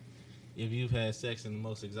shot if you've had sex in the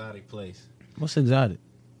most exotic place. What's exotic?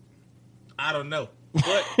 I don't know.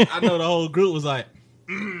 But I know the whole group was like,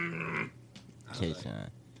 Okay, Sean.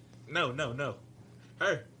 no.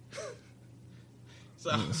 Her.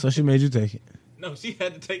 So So she made you take it, no, she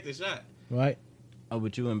had to take the shot. right? Oh,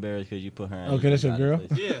 but you embarrassed because you put her. In Okay, that's your girl?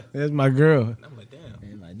 Yeah. That's my girl. And I'm like, damn.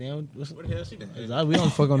 And like, damn, what's Where the hell she done? exotic? We don't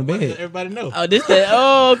fuck on the Why does bed. everybody know? Oh, this that.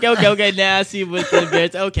 Oh, okay. Now I see what's the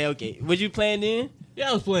embarrassed. Okay. Was you playing then?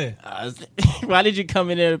 Yeah, I was playing. Why did you come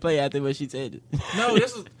in there to play after what she said? No,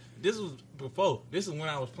 this was before. This is when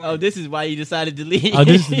I was playing. Oh, this is why you decided to leave. Oh,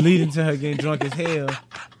 this is leading to her getting drunk as hell.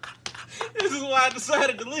 This is why I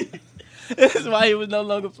decided to leave. This is why he was no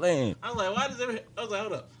longer playing. I was like, I was like,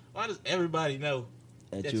 hold up. Why does everybody know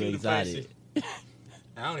That that you you the excited. person?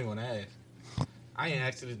 I don't even want to ask. I ain't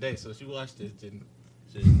asked to this day, so if she watched this, then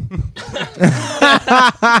shit. You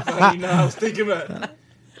know, I was thinking about it.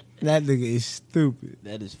 That nigga is stupid.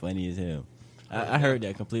 That is funny as hell. I heard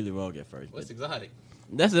that completely wrong at first. What's But exotic?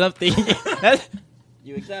 that's what I'm thinking.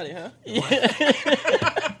 You excited, huh?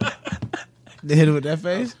 They hit it with that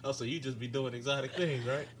face. Oh, so you just be doing exotic things,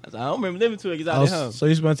 right? I don't remember living too Oh, exotic, huh? so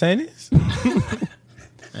you spontaneous?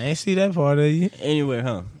 I ain't see that part of you. Anywhere,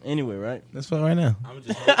 huh? Anywhere, right? That's for right now. I'm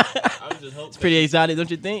just hope. I'm just hope. It's pretty exotic,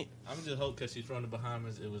 don't you think? I'm just hope because she's from the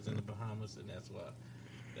Bahamas. It was in the Bahamas, and that's why.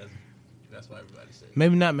 That's why everybody said.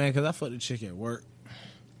 Maybe not, man, because I fucked the chick at work.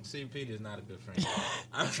 CP is not a good friend.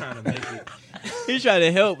 I'm trying to make it. He's trying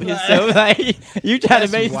to help himself. Like you trying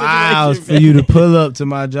to make Wow, situation for you to pull up to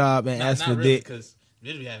my job and ask Not for really, dick because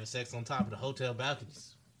we be having sex on top of the hotel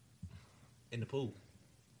balconies in the pool.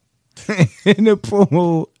 in the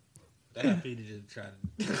pool. Peter just trying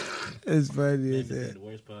to It's funny make as it hell. the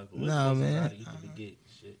worst possible. Nah, What's man. exotic you can get?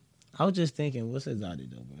 Shit. I was just thinking, what's exotic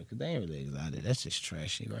though, bro? Because they ain't really exotic. That's just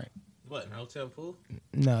trashy, right? What, an hotel pool?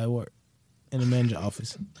 No, it worked in the manager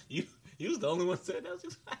office. You was the only one that said that was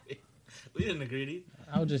exotic. We didn't agree to you.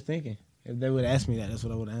 I was just thinking, if they would ask me that, that's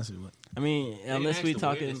what I would answer. But I mean, didn't unless ask we the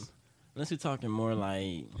talking, weirdest. unless we talking more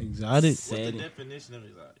like exotic, What's the setting. definition of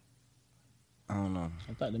exotic? I don't know.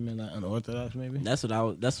 I thought they meant like unorthodox, maybe. That's what I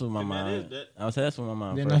was. That's what my And that mind. is that- I would say that's what my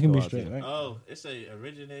mind. Then first I can be go out straight, to. right? Oh, it's a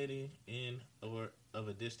originating in or of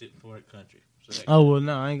a distant foreign country. So that Oh well,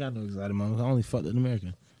 no, I ain't got no exotic mom. I only fucked an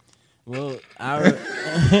American. Well, our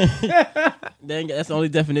dang, that's the only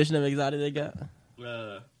definition of exotic they got.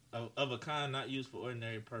 of a kind not used for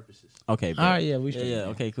ordinary purposes. Okay, bro. All right, yeah, we yeah, straight. yeah.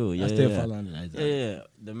 Okay, cool. Yeah, I still yeah, fall under that. yeah. Exotic. Yeah, yeah.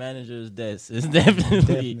 The manager's desk is definitely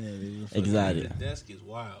Definitely. exotic. The desk is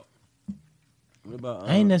wild. What about?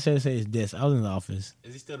 I ain't necessarily say it's this. I was in the office.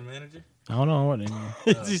 Is he still the manager? I don't know what they mean.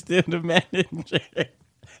 Is he still the manager?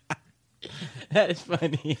 That is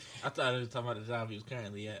funny. I thought he was talking about the job he was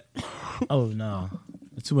currently at. Oh no,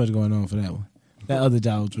 there's too much going on for that one. That other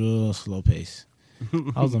job was real slow pace.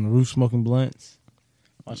 I was on the roof smoking blunts,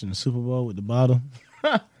 watching the Super Bowl with the bottle,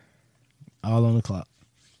 all on the clock.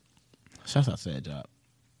 Shouts out to that job.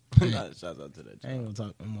 Shout out to that. I ain't gonna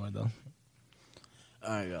talk no more though. All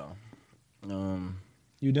right, go.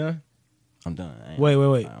 You done? I'm done. I ain't-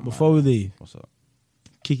 Wait. I'm Before out. we leave, What's up?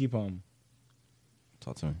 Kiki Palmer.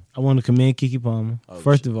 Talk to me. I want to commend Kiki Palmer. Oh,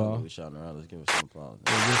 First we of all, we shouting around. Let's give her some applause.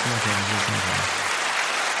 Yeah, give some applause, give some applause.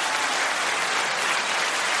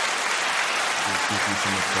 Give you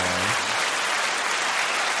some applause.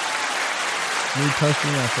 Me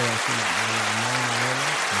personally, I feel like she's not really known already,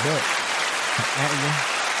 but her acting,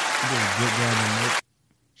 she did a good job in Nope.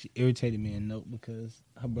 She irritated me in Nope because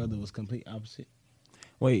her brother was complete opposite.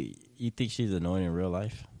 Wait, you think she's annoying in real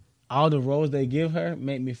life? All the roles they give her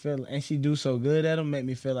make me feel, and she do so good at them, make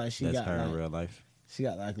me feel like That's her in like, real life. she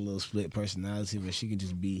got like a little split personality where she could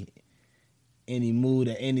just be any mood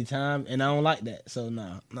at any time, and I don't like that. So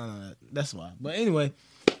no, that's why. But anyway,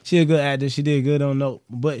 she a good actor. She did good on Nope,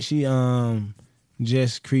 but she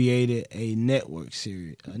just created a network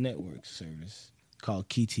series, a network service called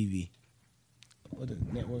Key TV. What is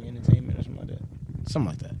it, Network Entertainment or something like that? Something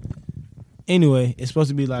like that. Anyway, it's supposed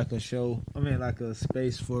to be like a show. I mean, like a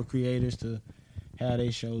space for creators to have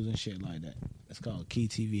their shows and shit like that. It's called Key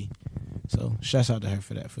TV. So, shouts out to her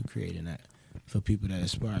for that, for creating that. For people that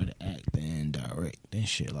aspire to act and direct and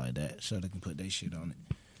shit like that. So they can put their shit on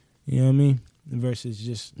it. You know what I mean? Versus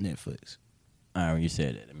just Netflix. All right, when you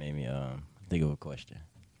said it, it made me think of a question.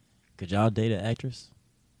 Could y'all date an actress?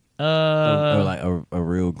 Or like a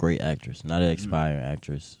real great actress, not an expiring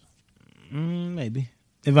actress. Maybe.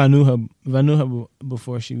 If I knew her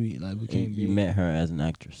before she like became You big. met her as an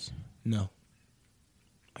actress. No.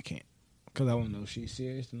 I can't. Because I want to know if she's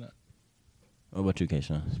serious or not. What about you,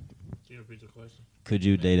 Kayshawn? Can you repeat the question? Could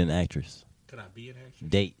you date an actress? Could I be an actress?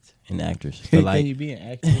 Date an actress, but Can like, you be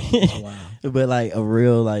an actress? Wow. but like a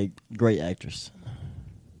real like great actress.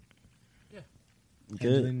 Yeah.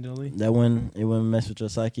 Good. Angelina Jolie? That one, it wouldn't mess with your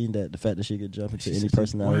psyche. That the fact that she could jump into She's any such a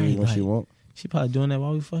personality brain, when she like- want. She probably doing that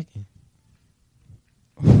while we fucking.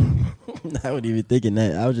 I wasn't even thinking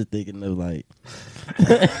that. I was just thinking of like,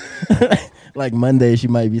 like Monday she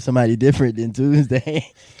might be somebody different than Tuesday.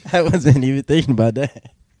 I wasn't even thinking about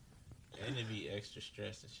that. And it be extra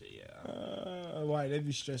stress and shit, yeah. Why? They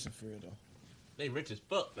be stressing for it, though. They rich as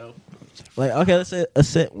fuck, though. Like, okay, let's say a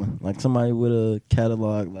set one, like somebody with a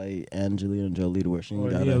catalog like Angelina Jolie, to where she ain't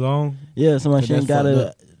Or gotta. he alone? Yeah, somebody So she ain't that's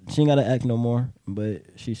gotta. fucked She ain't gotta act no more. But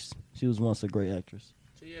she was once a great actress.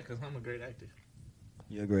 So, yeah, because I'm a great actor.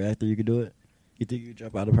 You're a great actor. You could do it. You think you could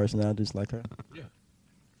jump out of personality just like her? Yeah.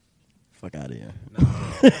 Fuck out of here. Not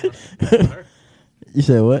for a camera, but for her. You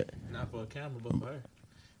said what? Not for a camera, but for her.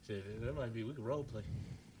 Shit, that might be, we could role play.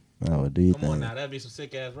 Oh, do you Come on think? now, that'd be some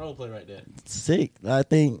sick ass role play right there. Sick. I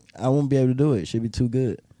think I won't be able to do it. She'd be too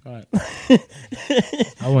good. All right.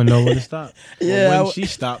 I wouldn't know where to stop. Yeah, Or I when w- she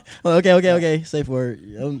stopped. Well, okay. Safe word.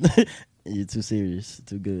 You're too serious.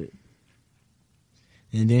 Too good.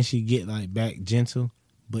 And then she get like back gentle,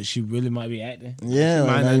 but she really might be acting. Yeah, She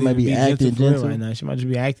like, now not you might even be acting for real gentle. right now. She might just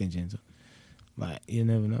be acting gentle. Like, you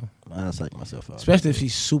never know. I'll psych myself out. Especially if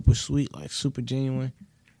she's super sweet, like super genuine.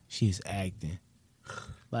 She's acting.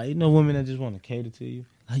 Like, you know, women that just want to cater to you.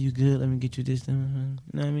 Are you good? Let me get you this. You know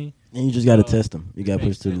what I mean? And you just got to test them. You got to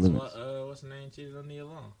push to the Makes limits. sense. What's the name? Cheated on Nia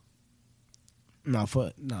Long. No,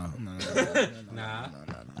 fuck. No.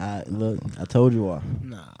 Nah. Look, I told you why.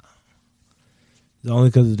 Nah. It's only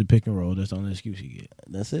because of the pick and roll. That's the only excuse you get.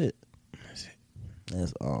 That's it. That's it.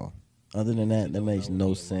 That's all. Other than that, that Don't makes know no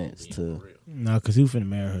he sense for to. real. No, because he was finna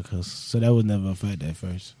marry her, so that would never affect that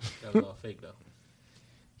first. That was all fake though.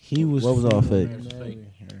 He was. What was all finna fake? Marriage was marry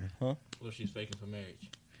fake. her. What if she's faking for marriage?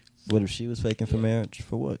 What if she was faking for Yeah. marriage?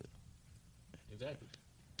 For what? Exactly.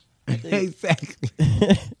 Exactly.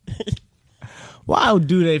 Why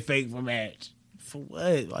do they fake for marriage? For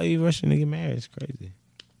what? Why you rushing to get married? It's crazy.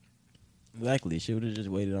 Exactly. She would have just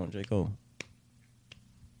waited on J. Cole.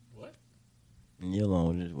 What? And Neil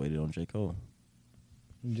would have just waited on J. Cole.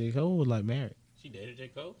 J. Cole was like married. She dated J.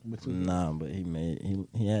 Cole? Nah, but he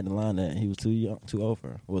had the line that he was too old for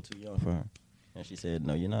her. Well, too young for her. And she said,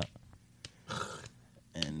 "No, you're not."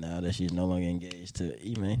 And now that she's no longer engaged to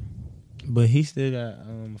Ime, But he still got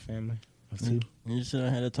a family of two. you should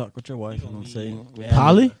have had a talk with your wife You and gonna say, leave we it. had-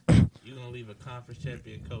 Polly? You gonna leave a conference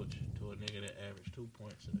champion coach to a nigga that averaged 2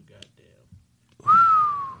 points in the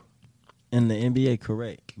goddamn. in the NBA,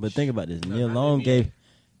 correct? But think about this: No, Neil not Long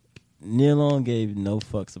NBA. gave no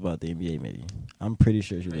fucks about the NBA. Maybe I'm pretty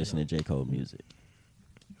sure she Straight listened to J. Cole music.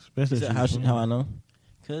 Especially Is if that she's how I know?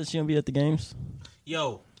 Cause she don't be at the games.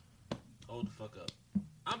 Yo, hold the fuck up.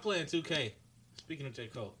 I'm playing 2K. Speaking of J.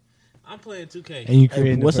 Cole, I'm playing 2K. And you Hey,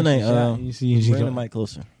 create what's the name? You see, you Bring the mic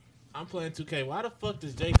closer. I'm playing 2K. Why the fuck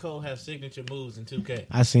does J. Cole have signature moves in 2K?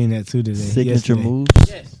 I seen that too today. Signature yesterday. moves.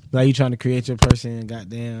 Yes. Like you trying to create your person and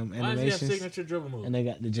goddamn Why does he have animations. signature dribble moves? And they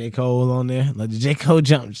got the J. Cole on there. Like the J. Cole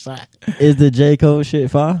jump shot. Is the J. Cole shit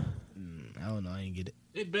fire? I don't know. I ain't get it.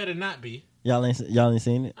 It better not be. Y'all ain't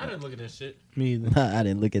seen it? I didn't look at that shit. Me either. I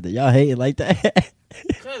didn't look at it. Y'all hate it like that.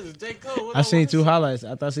 Cause it's J. Cole. What I seen want to two see? highlights.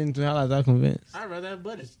 I thought I seen two highlights. I was convinced. I'd rather have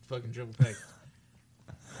Buddy's fucking dribble pack.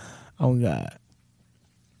 Oh God.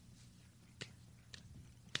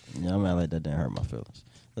 Yeah, I'm mad like that didn't hurt my feelings.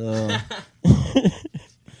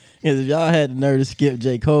 Because if y'all had the nerve to skip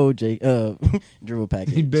J. Cole, dribble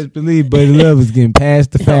package. You best believe Buddy Love is getting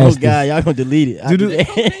past the Oh fastest. God, y'all gonna delete it. Dude, J.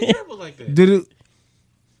 Cole can't dribble like that. Did it?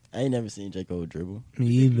 I ain't never seen J. Cole dribble. Me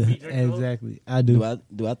either. beat J. Cole? Exactly. I do.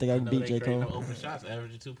 Do I think I I can know beat they J. create Cole? no open shots,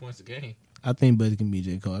 averaging 2 points a game. I think Buddy can beat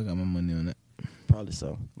J. Cole. I got my money on that. Probably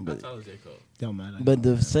so. How But tall is J. Cole? Don't matter. but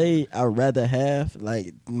to say I'd rather have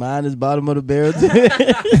like mine is bottom of the barrel.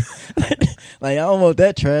 Like I don't want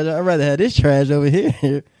that trash. I'd rather have this trash over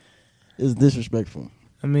here. It's disrespectful.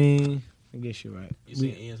 I mean, I guess you're right. You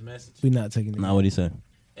seen Ian's message? We not taking it. Now what he say?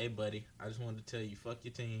 Hey, buddy, I just wanted to tell you, fuck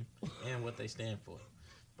your team and what they stand for.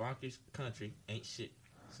 Bonkers country ain't shit.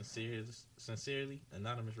 Sincerely,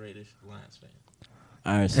 Anonymous Raiders Lions fan.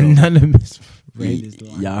 All right, so Anonymous Raiders.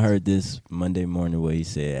 y'all heard this Monday morning what he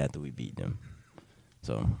said after we beat them.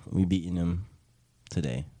 So we beating them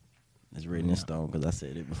today. It's written in stone because I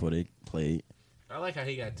said it before they played. I like how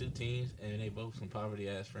he got two teams and they both some poverty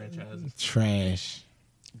ass franchises. Trash.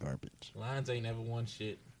 Garbage. Lions ain't never won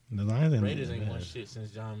shit. The Lions ain't Raiders ain't bad. won shit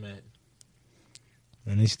since John Madden.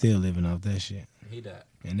 And they still living off that shit. He died.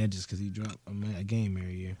 And that just because he dropped a game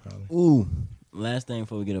every year, probably. Ooh. Last thing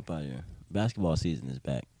before we get up out of here. Basketball season is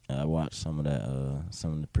back. I watched some of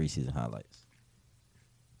the preseason highlights.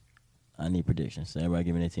 I need predictions. So everybody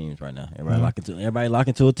give me their teams right now. Everybody lock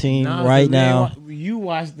into a team right now. You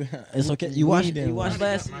watched the. It's okay. You watched I last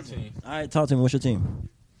got my season. team. All right, talk to me. What's your team?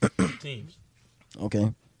 Teams.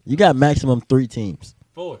 Okay. You got maximum 3 teams.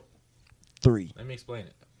 4. 3. Let me explain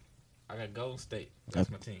it. I got Golden State. That's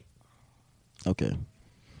Okay. my team. Okay.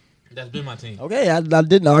 That's been my team. Okay, I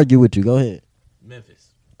didn't argue with you. Go ahead. Memphis.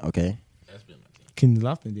 Okay. That's been my team. Kenny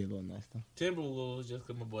Lofton did a little nice stuff. Timberwolves, just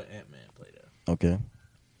because my boy Ant-Man played there. Okay.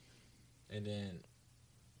 And then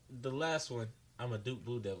the last one, I'm a Duke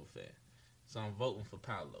Blue Devil fan. So I'm voting for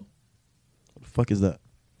Paolo. What the fuck is that?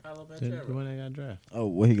 Paolo The Banchero. one that got drafted. Oh,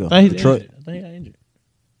 where he go? I thought he Detroit. injured. I thought he got injured.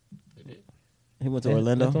 They did. He went to That's the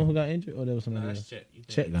Orlando. one who got injured, or there was No, somebody that's else. Chet. You think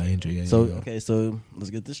Chet got injured. Yeah, So yeah. okay, so let's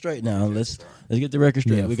get this straight now. Let's get the record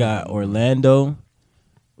straight. Yeah, We got fuck. Orlando.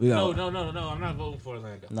 We No, got no. I'm not voting for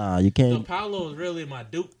Orlando. Nah, you So can't. Paolo is really my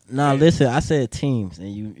Duke. Nah, fan. listen. I said teams, and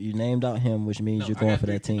you named out him, which means No, you're I going got for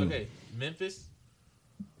 3 that team. Okay, Memphis,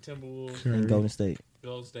 Timberwolves, And Golden State.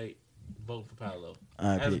 Golden State, vote for Paolo. All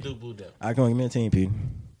right, As a Pete. Duke Blue Devil. All right, come on, give me a team, Pete.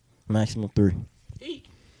 Maximum 3.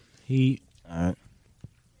 He. All right.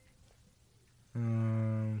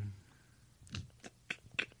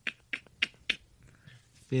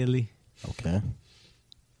 Philly. Okay.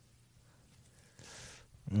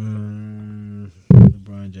 LeBron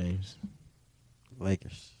James.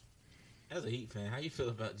 Lakers. As a Heat fan, how you feel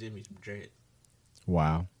about Jimmy's dread?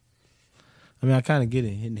 Wow. I mean, I kind of get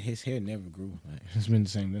it. His hair never grew. Like, it's been the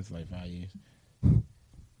same length for like 5 years.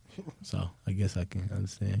 So I guess I can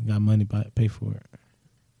understand. Got money, pay for it.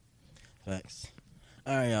 Facts.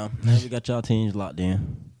 All right, y'all. Now we got y'all teams locked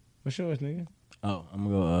in. What's yours, nigga? Oh, I'm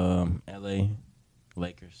gonna go LA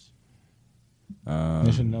Lakers.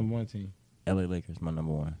 That's your number one team. LA Lakers, my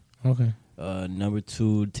number one. Okay. Number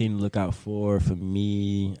two team to look out for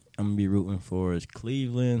me, I'm gonna be rooting for is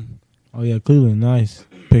Cleveland. Oh yeah, Cleveland, nice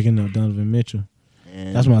picking up Donovan Mitchell.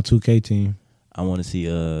 And That's my 2K team. I want to see.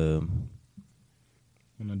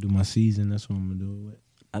 When I do my season, that's what I'm gonna do it with.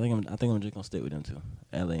 I think I'm just gonna stick with them two,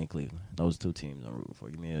 LA and Cleveland. Those two teams I'm rooting for.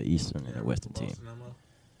 Give me an Eastern and a Western team.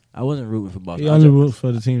 I wasn't rooting for Boston. He only root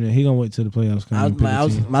for the team that he gonna wait till the playoffs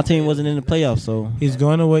come. My team wasn't in the playoffs, so He's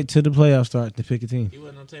gonna wait till the playoffs start to pick a team. He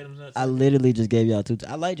wasn't on Tatum's nuts. I literally just gave y'all two.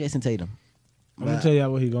 I like Jason Tatum. I'm gonna tell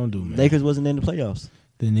y'all what he gonna do, man. Lakers wasn't in the playoffs.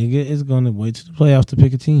 The nigga is gonna wait till the playoffs to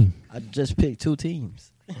pick a team. I just picked two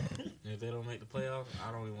teams. If they don't make the playoffs,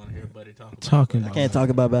 I don't even want to hear Buddy talk about Talking it. I about can't talk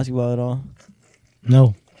about basketball at all.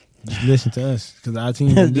 No, just listen to us because our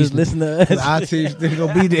team. Just listen to us. Our team still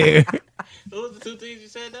gonna be there. Who was the two teams you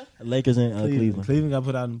said though? Lakers and Cleveland. Cleveland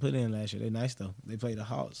got put in last year. They nice though. They played the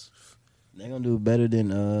Hawks. They're gonna do better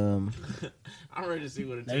than I'm ready to see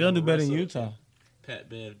what a They team gonna do with better than Russell Utah. and Pat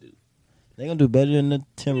Bev do. they're gonna do better than the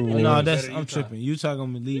Timberwolves. No, better that's than I'm Utah. tripping. Utah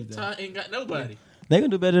gonna leave Utah that. ain't got nobody. They're gonna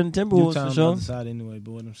do better than the Timberwolves Utah for on the sure. other side anyway.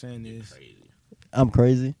 But what I'm saying is, Crazy. I'm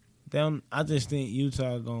crazy. I just think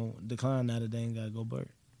Utah gonna decline now that they ain't got Gobert.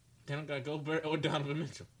 They don't got Gobert or Donovan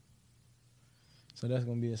Mitchell. So that's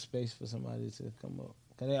gonna be a space for somebody to come up.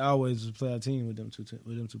 Cause they always play a team with them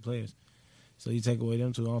two players. So you take away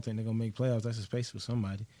them two, I don't think they're gonna make playoffs. That's a space for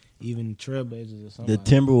somebody, even Trailblazers or somebody. The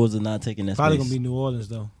Timberwolves are not taking that Probably space. gonna be New Orleans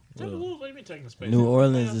though. Timberwolves, what do you mean taking the space? New They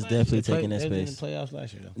Orleans was is in the playoffs definitely last year. taking that They was in space. the playoffs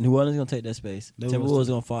last year though. New Orleans gonna take that space. They was Timberwolves too.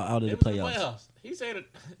 gonna fall out of They the was in playoffs. He said,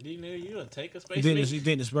 "Do you know you would take a space?" You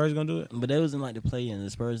think the Spurs gonna do it? But they was in like the play-in. The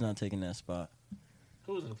Spurs not taking that spot.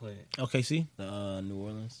 Who was in the play? OKC. The New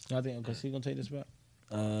Orleans. I think OKC gonna take this spot.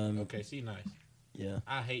 Okay, see, nice. Yeah.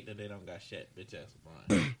 I hate that they don't got Shaq, bitch ass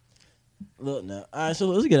LeBron. Look now. All right, so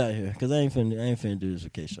let's get out of here because I ain't finna do this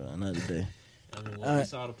with K-Shaw. Not today. I mean, when All we right.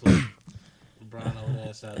 saw the play, LeBron old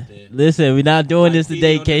ass out there. Listen, we're not doing this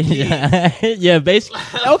today, K-Shaw. Yeah, basically.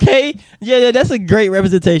 Okay. Yeah, that's a great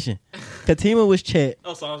representation. Katima was Chet.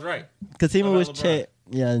 Oh, so I was right. Katima What was about LeBron? Chet.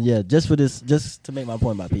 Yeah. Just for this, just to make my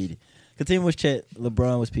point about Petey. Katima was Chet.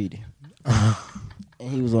 LeBron was Petey. And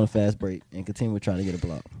he was on a fast break, and Katima was trying to get a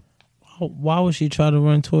block Why would she try to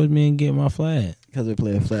run towards me and get my flag? because we're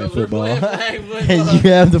playing flag Because we're football. playing flag football. And you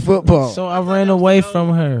have the football. So I ran away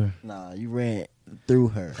from her. Nah, you ran through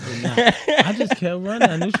her. I just kept running.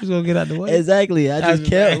 I knew she was gonna get out the way. Exactly. I just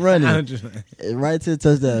kept I'm running just- right to the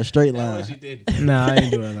touchdown, straight That's line. what she did. Nah, I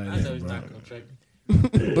ain't doing it I like know that, he's bro. not gonna track me.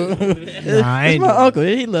 It's I ain't my doing uncle.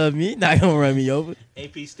 He love me. He not gonna run me over.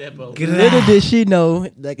 AP step over. Get Little did she know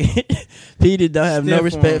that Petey don't have no Stiff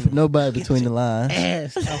respect arm. for nobody between the lines.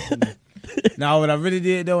 ass off of me. Now, what I really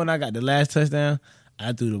did though, when I got the last touchdown,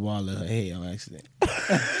 I threw the ball at her head on accident.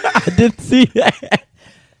 I didn't see that.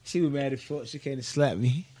 She was mad as fuck. She came to slap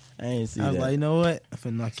me. I ain't see I was that. like, you know what? I'm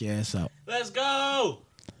finna knock your ass out. Let's go.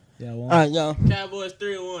 Yeah, All right, y'all. Cowboys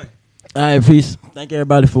 3-1. All right, peace. Thank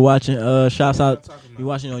everybody for watching. Shouts out. Talking about. You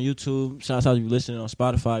watching on YouTube. Shouts out if you listening on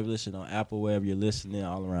Spotify. If you listening on Apple, wherever you're listening,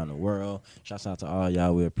 all around the world. Shouts out to all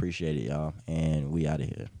y'all. We appreciate it, y'all. And we out of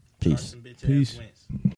here. Peace. Carson bitch ass Peace. Wentz.